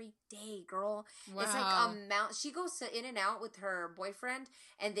every day, girl. Wow. It's like she goes to In-N-Out with her boyfriend,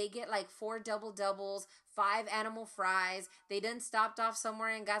 and they get like 4 double-doubles, 5 animal fries. They done stopped off somewhere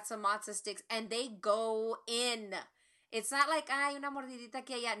and got some matzo sticks, and they go in. It's not like, una mordidita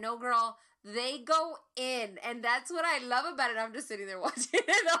que allá. No, girl. They go in, and that's what I love about it. I'm just sitting there watching it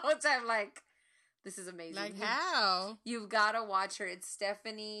the whole time like, this is amazing. Like how? You've got to watch her. It's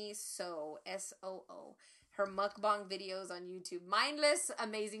Stephanie So, SOO. Her mukbang videos on YouTube. Mindless,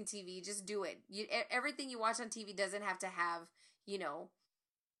 amazing TV. Just do it. Everything you watch on TV doesn't have to have,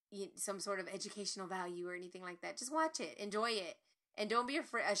 some sort of educational value or anything like that. Just watch it. Enjoy it. And don't be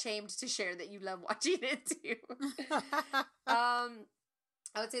ashamed to share that you love watching it too.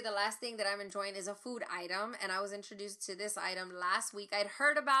 I would say the last thing that I'm enjoying is a food item, and I was introduced to this item last week. I'd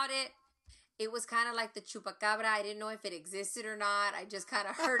heard about it. It was kind of like the chupacabra. I didn't know if it existed or not. I just kind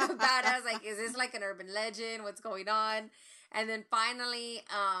of heard about it. I was like, is this like an urban legend? What's going on? And then finally,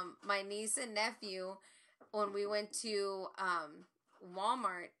 my niece and nephew, when we went to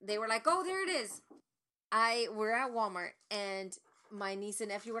Walmart, they were like, oh, there it is. We're at Walmart, and my niece and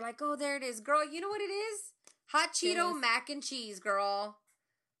nephew were like, oh, there it is. Girl, you know what it is? Hot Cheeto mac and cheese, girl.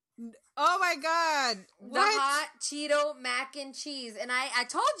 Oh my God. What? The hot Cheeto mac and cheese. And I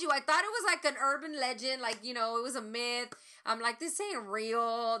told you, I thought it was like an urban legend, like, you know, it was a myth. I'm like, this ain't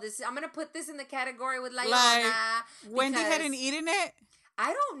real. I'm going to put this in the category with La Llorona. Wendy hadn't eaten it?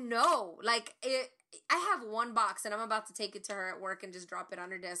 I don't know. Like, I have one box, and I'm about to take it to her at work and just drop it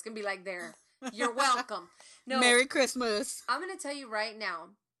on her desk and be like, there, you're welcome. No, Merry Christmas. I'm going to tell you right now.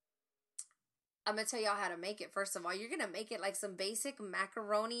 I'm going to tell y'all how to make it. First of all, you're going to make it like some basic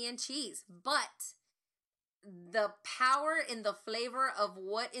macaroni and cheese. But the power in the flavor of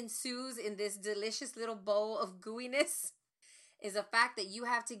what ensues in this delicious little bowl of gooiness is the fact that you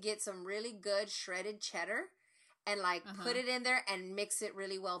have to get some really good shredded cheddar and like put it in there and mix it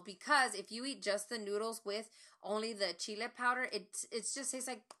really well. Because if you eat just the noodles with only the chile powder, it just tastes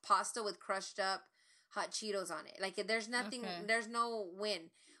like pasta with crushed up hot Cheetos on it. Like there's nothing, there's no win.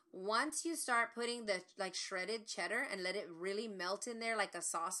 Once you start putting the like shredded cheddar and let it really melt in there like a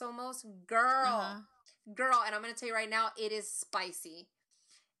sauce almost, girl, and I'm going to tell you right now, it is spicy.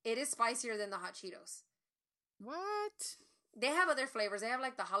 It is spicier than the hot Cheetos. What? They have other flavors. They have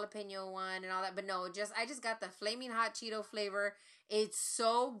like the jalapeno one and all that, but no, I just got the flaming hot Cheeto flavor. It's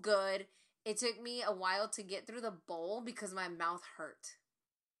so good. It took me a while to get through the bowl because my mouth hurt.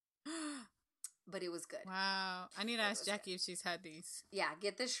 But it was good. Wow. I need to ask Jackie if she's had these. Yeah,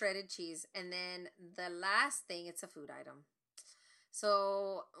 get the shredded cheese. And then the last thing, it's a food item.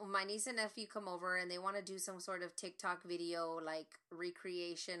 So my niece and nephew come over and they want to do some sort of TikTok video, like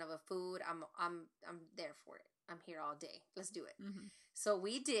recreation of a food. I'm there for it. I'm here all day. Let's do it. Mm-hmm. So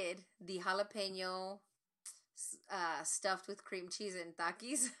we did the jalapeno stuffed with cream cheese and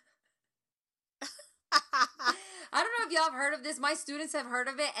Takis. I don't know if y'all have heard of this. My students have heard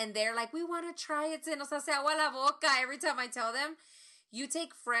of it, and they're like, we want to try it. Se nos hace agua la boca every time I tell them. You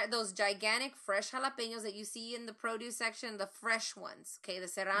take those gigantic fresh jalapenos that you see in the produce section, the fresh ones, okay, the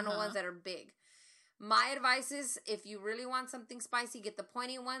serrano ones that are big. My advice is, if you really want something spicy, get the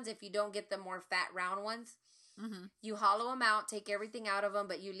pointy ones. If you don't, get the more fat, round ones. Mm-hmm. You hollow them out, take everything out of them,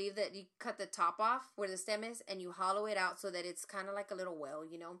 but you cut the top off where the stem is, and you hollow it out so that it's kind of like a little well,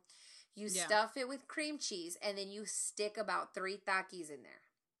 you know. You stuff it with cream cheese, and then you stick about 3 Takis in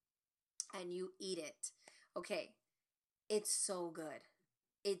there. And you eat it. Okay. It's so good.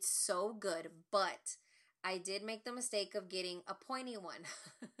 It's so good. But I did make the mistake of getting a pointy one.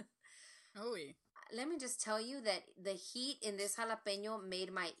 Oh. Let me just tell you that the heat in this jalapeno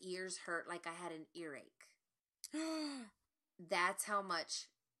made my ears hurt like I had an earache. That's how much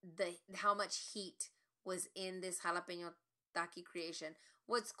heat was in this jalapeno Taki creation.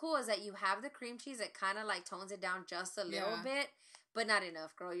 What's cool is that you have the cream cheese that kind of like tones it down just a little bit, but not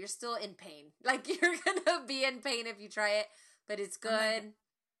enough, girl. You're still in pain. Like, you're gonna be in pain if you try it, but it's good.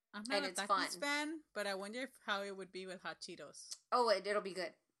 I'm not a Takis fan, but I wonder how it would be with hot Cheetos. Oh, it'll be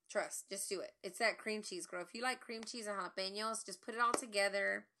good. Trust. Just do it. It's that cream cheese, girl. If you like cream cheese and jalapenos, just put it all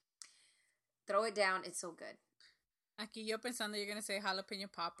together. Throw it down. It's so good. Aquí yo pensando you're going to say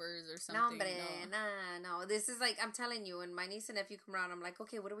jalapeno poppers or something. No. This is like, I'm telling you, when my niece and nephew come around, I'm like,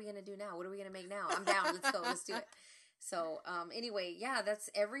 okay, what are we going to do now? What are we going to make now? I'm down. Let's go. Let's do it. So, anyway, yeah, that's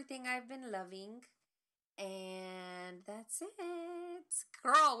everything I've been loving. And that's it.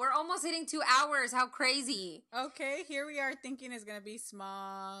 Girl, we're almost hitting 2 hours. How crazy. Okay, here we are thinking it's going to be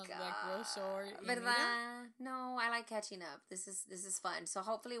small, like real short. ¿Verdad? No, I like catching up. This is fun. So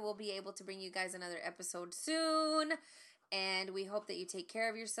hopefully we'll be able to bring you guys another episode soon. And we hope that you take care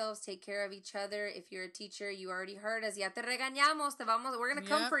of yourselves, take care of each other. If you're a teacher, you already heard us. Ya te regañamos. We're going to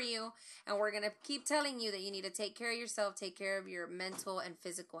come for you. And we're going to keep telling you that you need to take care of yourself, take care of your mental and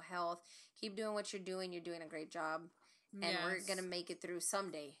physical health. Keep doing what you're doing. You're doing a great job. And we're going to make it through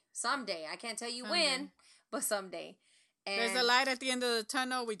someday. Someday. I can't tell you when, but someday. And there's a light at the end of the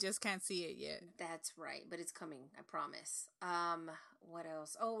tunnel. We just can't see it yet. That's right. But it's coming. I promise. What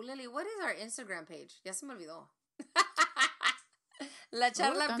else? Oh, Lily, what is our Instagram page? Ya se me olvidó. La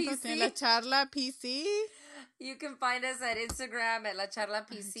Charla PC. La Charla PC. You can find us at Instagram at La Charla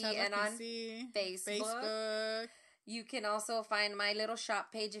PC and on Facebook. You can also find my little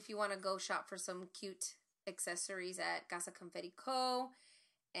shop page if you want to go shop for some cute accessories at Casa Confetti Co.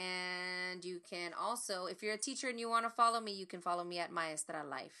 And you can also, if you're a teacher and you want to follow me, you can follow me at Maestra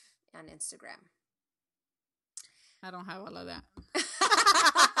Life on Instagram. I don't have all of that.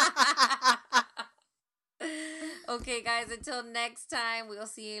 Okay, guys, until next time, we'll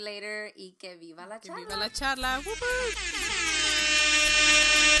see you later. Y que viva la charla. Que viva la charla. Woo-hoo.